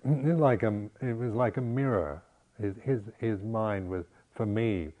that, it was like a mirror. His mind was, for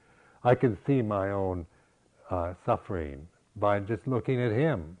me, I could see my own suffering by just looking at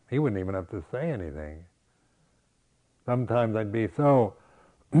him. He wouldn't even have to say anything. Sometimes I'd be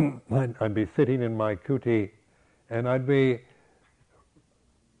I'd be sitting in my kuti, and I'd be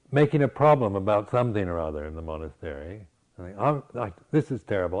making a problem about something or other in the monastery. This is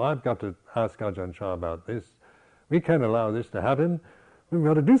terrible. I've got to ask Ajahn Chah about this. We can't allow this to happen. We've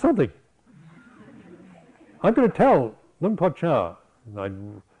got to do something. I'm going to tell Luang Por Chah. And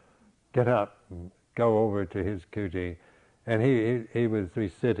I'd get up and go over to his kuti, and he was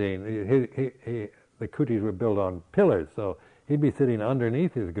sitting. The kutis were built on pillars, so he'd be sitting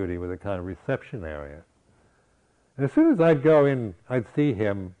underneath his kuti with a kind of reception area. And as soon as I'd go in, I'd see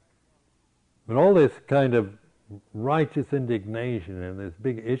him, and all this kind of righteous indignation and this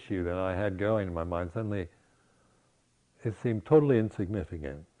big issue that I had going in my mind, suddenly it seemed totally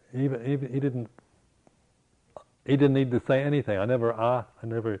insignificant. Even he didn't need to say anything. I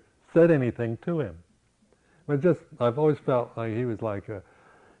never said anything to him. But I've always felt like he was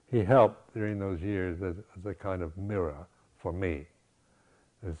he helped during those years as a kind of mirror for me.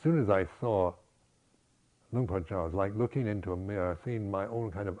 As soon as I saw Luang Por Chah, it was like looking into a mirror, seeing my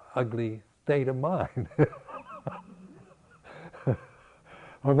own kind of ugly state of mind.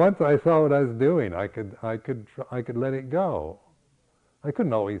 And once I saw what I was doing, I could let it go. I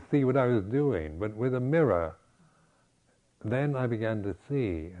couldn't always see what I was doing, but with a mirror, then I began to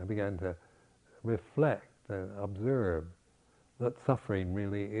see. I began to reflect and observe what suffering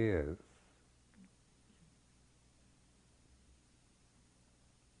really is.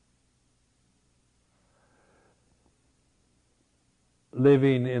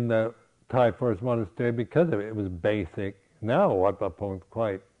 Living in the Thai Forest Monastery, because of it, it was basic. Now I'm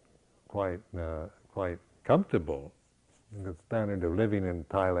quite comfortable. The standard of living in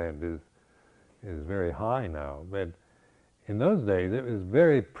Thailand is very high now, but in those days it was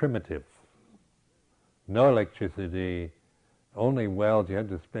very primitive. No electricity, only wells. You had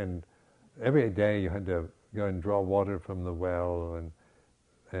to spend every day. You had to go and draw water from the well,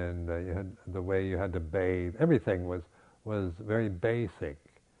 and you had the way you had to bathe. Everything was very basic.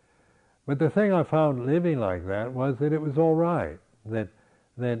 But the thing I found living like that was that it was all right. That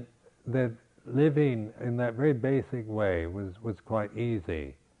living in that very basic way was quite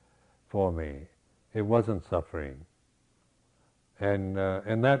easy for me. It wasn't suffering, and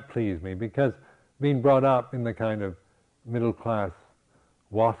that pleased me, because being brought up in the kind of middle class,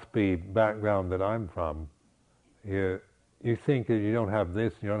 waspy background that I'm from, you think that you don't have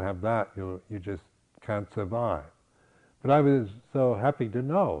this, you don't have that, you just can't survive. But I was so happy to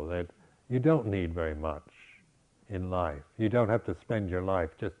know that you don't need very much in life. You don't have to spend your life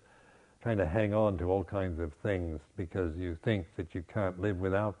just trying to hang on to all kinds of things because you think that you can't live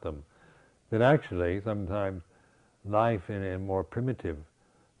without them. That actually sometimes life in a more primitive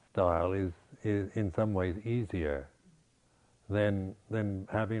style is in some ways easier than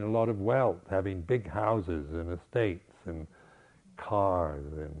having a lot of wealth, having big houses and estates and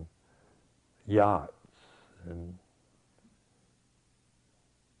cars and yachts and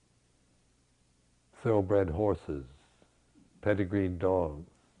thoroughbred horses, pedigreed dogs.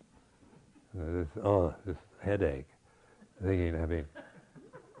 This headache, thinking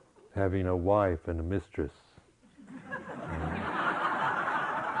having a wife and a mistress.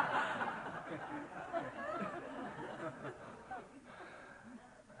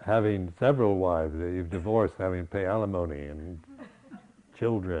 Having several wives that you've divorced, having to pay alimony and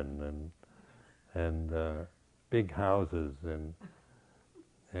children and big houses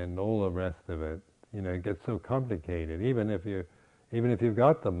and all the rest of it. It gets so complicated. Even if you've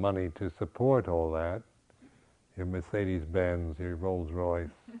got the money to support all that, your Mercedes-Benz, your Rolls-Royce.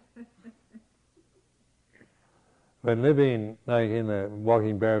 But living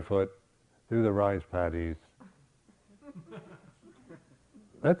walking barefoot through the rice paddies,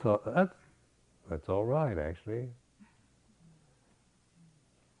 that's all right, actually.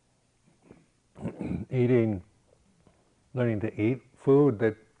 Learning to eat food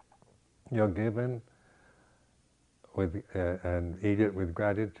that you're given and eat it with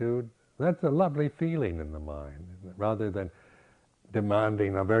gratitude, that's a lovely feeling in the mind, rather than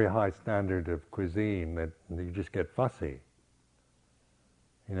demanding a very high standard of cuisine that you just get fussy.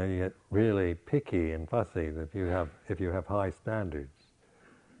 You get really picky and fussy if you have high standards,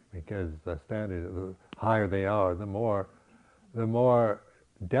 because the higher they are, the more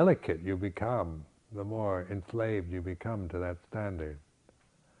delicate you become, the more enslaved you become to that standard.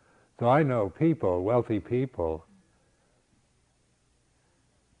 So I know people, wealthy people,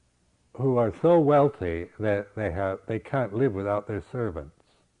 who are so wealthy that they can't live without their servants.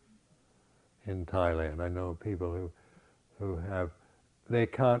 In Thailand, I know people they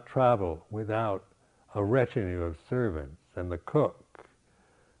can't travel without a retinue of servants and the cook,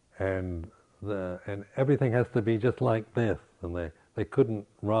 and everything has to be just like this, and they couldn't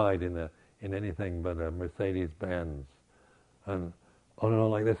ride in anything but a Mercedes-Benz, and on and on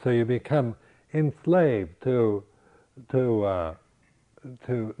like this. So you become enslaved to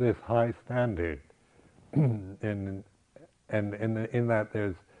this high standard, and in that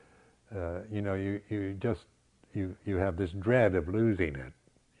there's you have this dread of losing it.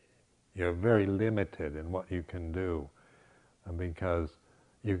 You're very limited in what you can do, and because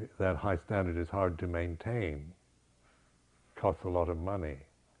that high standard is hard to maintain, costs a lot of money.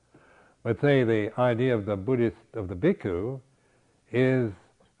 But say the idea of the Buddhist, of the bhikkhu, is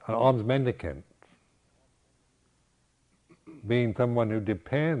an alms mendicant, being someone who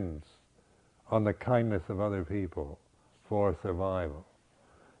depends on the kindness of other people for survival.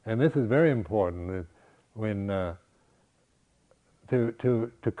 And this is very important when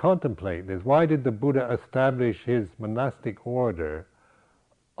to contemplate this. Why did the Buddha establish his monastic order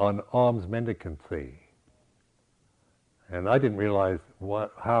on alms mendicancy? And I didn't realize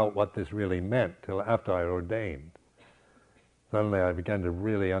what this really meant till after I ordained. Suddenly I began to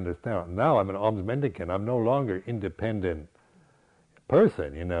really understand. Now I'm an alms mendicant. I'm no longer independent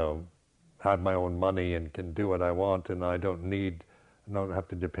person, I have my own money and can do what I want, and I don't have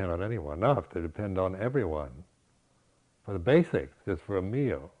to depend on anyone. Now I have to depend on everyone for the basics, just for a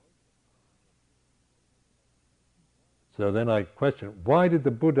meal. So then I questioned, why did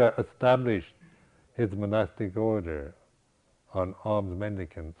the Buddha establish his monastic order on alms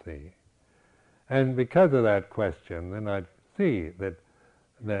mendicancy? And because of that question, then I see that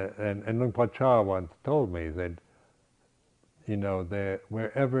and Luang Por Chah once told me that,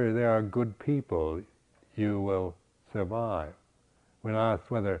 wherever there are good people, you will survive. When I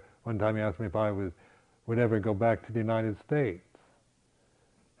asked one time he asked me if I would ever go back to the United States.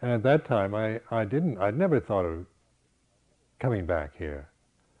 And at that time I'd never thought of coming back here.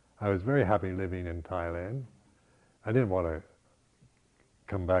 I was very happy living in Thailand. I didn't want to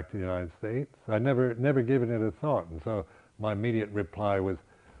come back to the United States. I'd never given it a thought. And so my immediate reply was,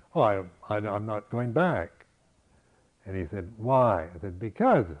 I'm not going back. And he said, why? I said,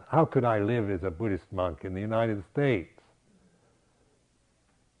 because how could I live as a Buddhist monk in the United States?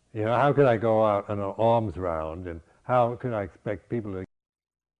 How could I go out on an alms round, and how could I expect people to...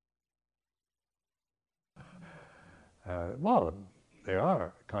 well, there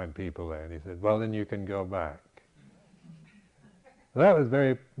are kind people there. And he said, well, then you can go back. That was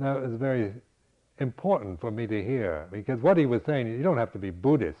very important for me to hear, because what he was saying, you don't have to be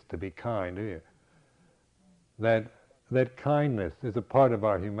Buddhist to be kind, do you? That kindness is a part of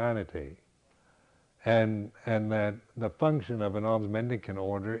our humanity, and that the function of an alms mendicant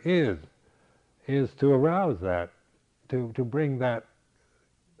order is to arouse that, to bring that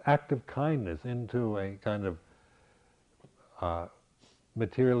act of kindness into a kind of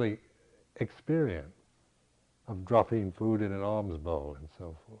materially experience of dropping food in an alms bowl and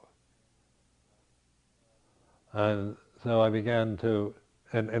so forth. And so I began to,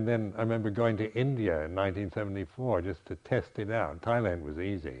 and then I remember going to India in 1974 just to test it out. Thailand was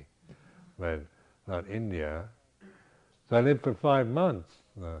easy, but not India. So I lived for 5 months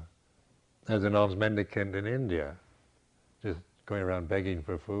as an alms mendicant in India, just going around begging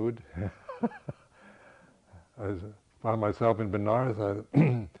for food. I found myself in Benares,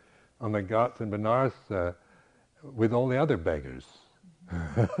 on the ghats in Benares, with all the other beggars.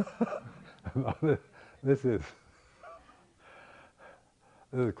 This is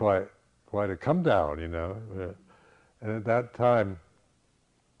quite a come down, And at that time,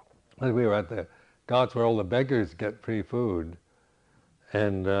 we were at the ghats where all the beggars get free food,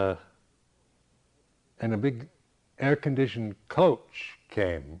 and a big air-conditioned coach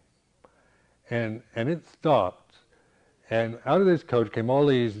came, and it stopped, and out of this coach came all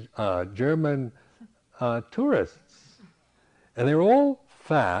these German tourists, and they were all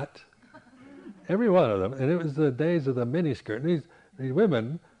fat, every one of them, and it was the days of the miniskirt. And these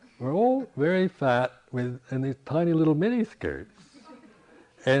women were all very fat in these tiny little miniskirts,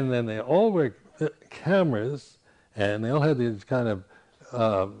 and then they all wore cameras, and they all had these kind of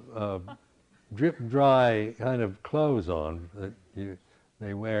drip dry kind of clothes on that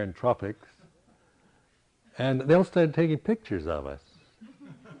they wear in tropics, and they all started taking pictures of us.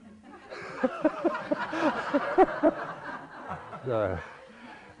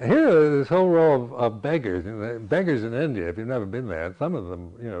 Here is this whole row of beggars. Beggars in India, if you've never been there, some of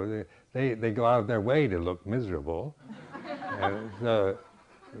them, they go out of their way to look miserable. And so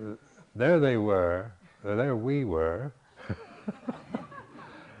there they were, there we were,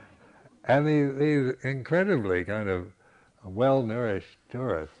 and these incredibly kind of well-nourished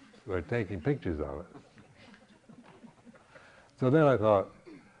tourists were taking pictures of us. So then I thought,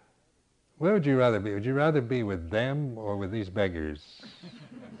 where would you rather be? Would you rather be with them or with these beggars?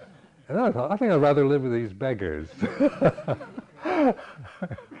 And then I thought, I think I'd rather live with these beggars.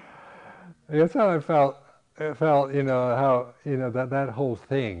 That's how I felt. I felt, how, that whole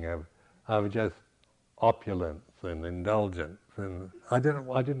thing of just opulence and indulgence, and I didn't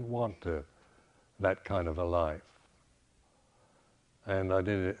want that kind of a life. And I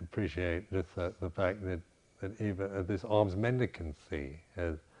did appreciate just the fact that even this alms mendicancy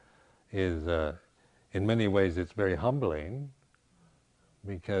is in many ways it's very humbling,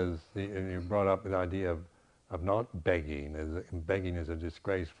 because you brought up the idea of not begging. Begging is a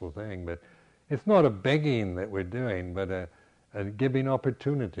disgraceful thing, but it's not a begging that we're doing, but a giving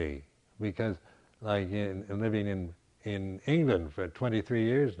opportunity. Because, like living in England for 23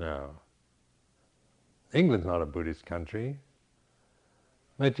 years now, England's not a Buddhist country,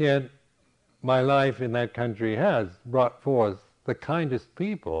 but yet my life in that country has brought forth the kindest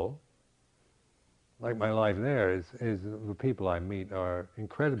people. Like my life there is the people I meet are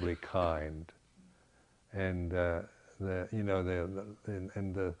incredibly kind, and the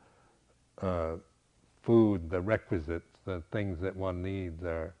food, the requisites, the things that one needs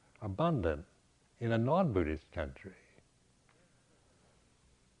are abundant in a non-Buddhist country.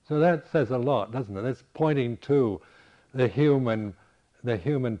 So that says a lot, doesn't it? That's pointing to the human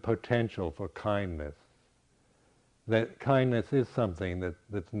potential for kindness. That kindness is something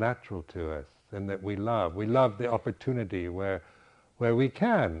that's natural to us and that we love. We love the opportunity where we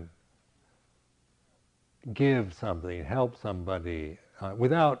can give something, help somebody,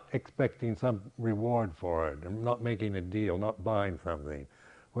 without expecting some reward for it, and not making a deal, not buying something,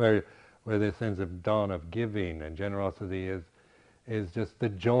 where this sense of dawn of giving and generosity is just the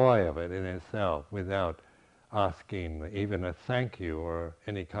joy of it in itself, without asking even a thank you or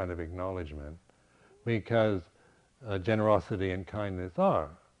any kind of acknowledgement, because generosity and kindness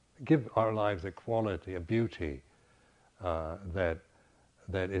give our lives a quality, a beauty that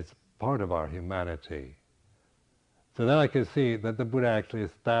is part of our humanity. So then I can see that the Buddha actually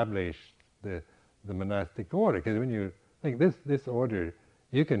established the monastic order, because when you think this order,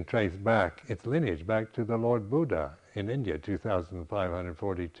 you can trace back its lineage back to the Lord Buddha in India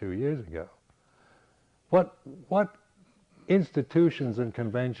 2,542 years ago. What institutions and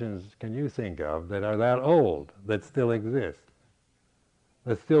conventions can you think of that are that old, that still exist,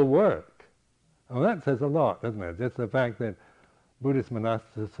 that still work? Well, that says a lot, doesn't it? Just the fact that Buddhist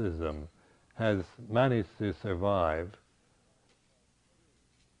monasticism has managed to survive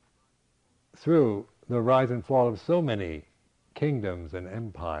through the rise and fall of so many kingdoms and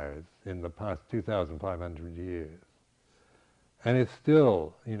empires in the past 2,500 years. And it's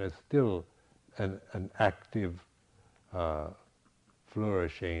still, still an active,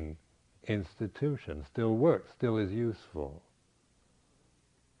 flourishing institution, still works, still is useful.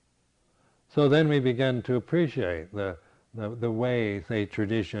 So then we begin to appreciate the way, say,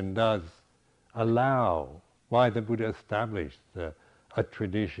 tradition does allow, why the Buddha established a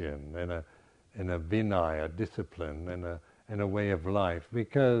tradition and a vinaya, a discipline, and a way of life,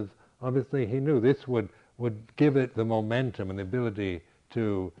 because obviously he knew this would give it the momentum and the ability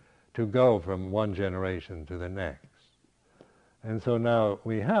to go from one generation to the next. And so now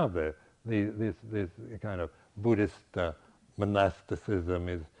we have this kind of Buddhist monasticism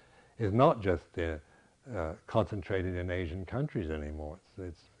is not just concentrated in Asian countries anymore.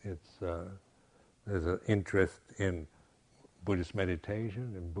 There's an interest in Buddhist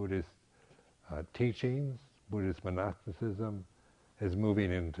meditation and Buddhist teachings. Buddhist monasticism is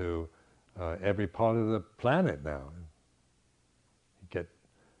moving into every part of the planet now. You get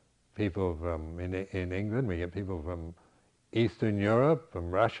people from in England, we get people from Eastern Europe,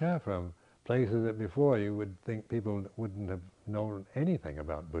 from Russia, from places that before you would think people wouldn't have known anything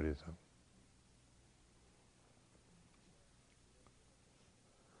about Buddhism.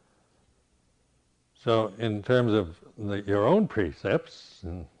 So in terms of your own precepts,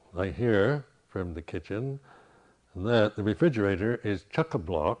 and I hear from the kitchen that the refrigerator is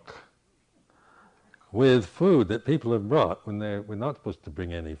chock-a-block with food that people have brought when we're not supposed to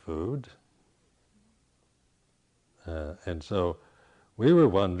bring any food. And so we were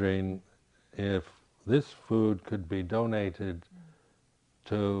wondering if this food could be donated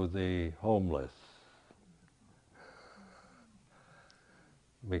to the homeless,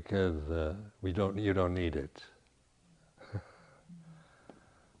 because you don't need it.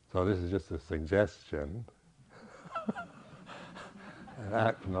 So this is just a suggestion, an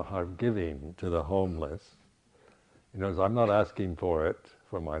act of giving to the homeless. So I'm not asking for it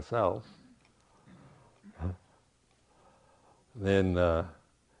for myself. Then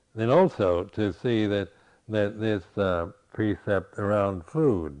also to see that this precept around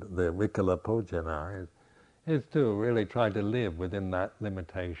food, the vikala bhojana, is to really try to live within that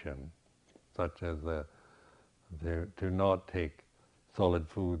limitation, such as the to not take solid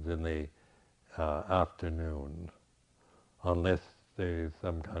foods in the afternoon unless there is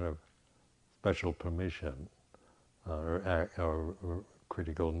some kind of special permission or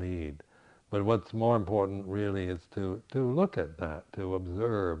critical need. But what's more important really is to look at that, to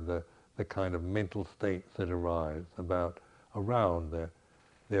observe the kind of mental states that arise around the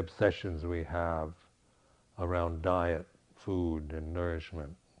obsessions we have around diet, food, and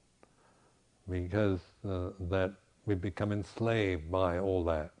nourishment. Because that we become enslaved by all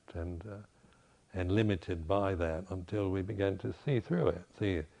that and limited by that until we begin to see through it,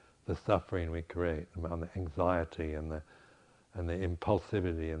 see the suffering we create, the anxiety and the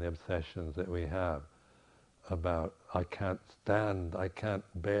impulsivity and the obsessions that we have about I can't stand, I can't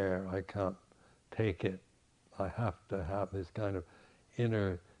bear, I can't take it. I have to have this kind of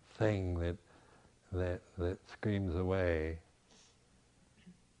inner thing that screams away.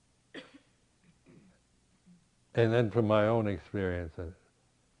 And then from my own experience,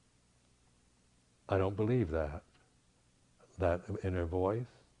 I don't believe that inner voice.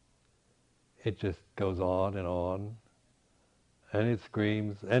 It just goes on, and it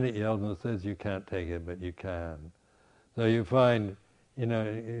screams, and it yells and says you can't take it, but you can. So you find,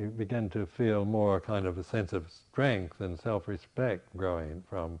 you begin to feel more kind of a sense of strength and self-respect growing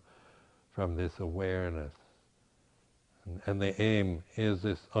from this awareness. And the aim is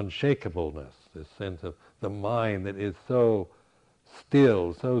this unshakableness, this sense of the mind that is so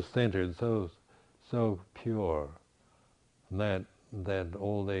still, so centered, so pure, that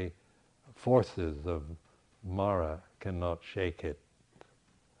all the forces of Mara cannot shake it.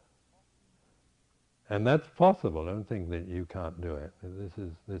 And that's possible. Don't think that you can't do it.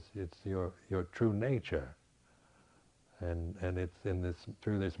 It's your true nature. And it's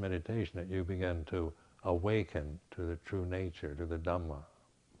through this meditation that you begin to awaken to the true nature, to the Dhamma.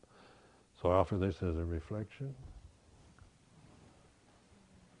 So I offer this as a reflection.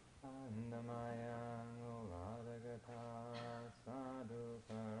 Annamaya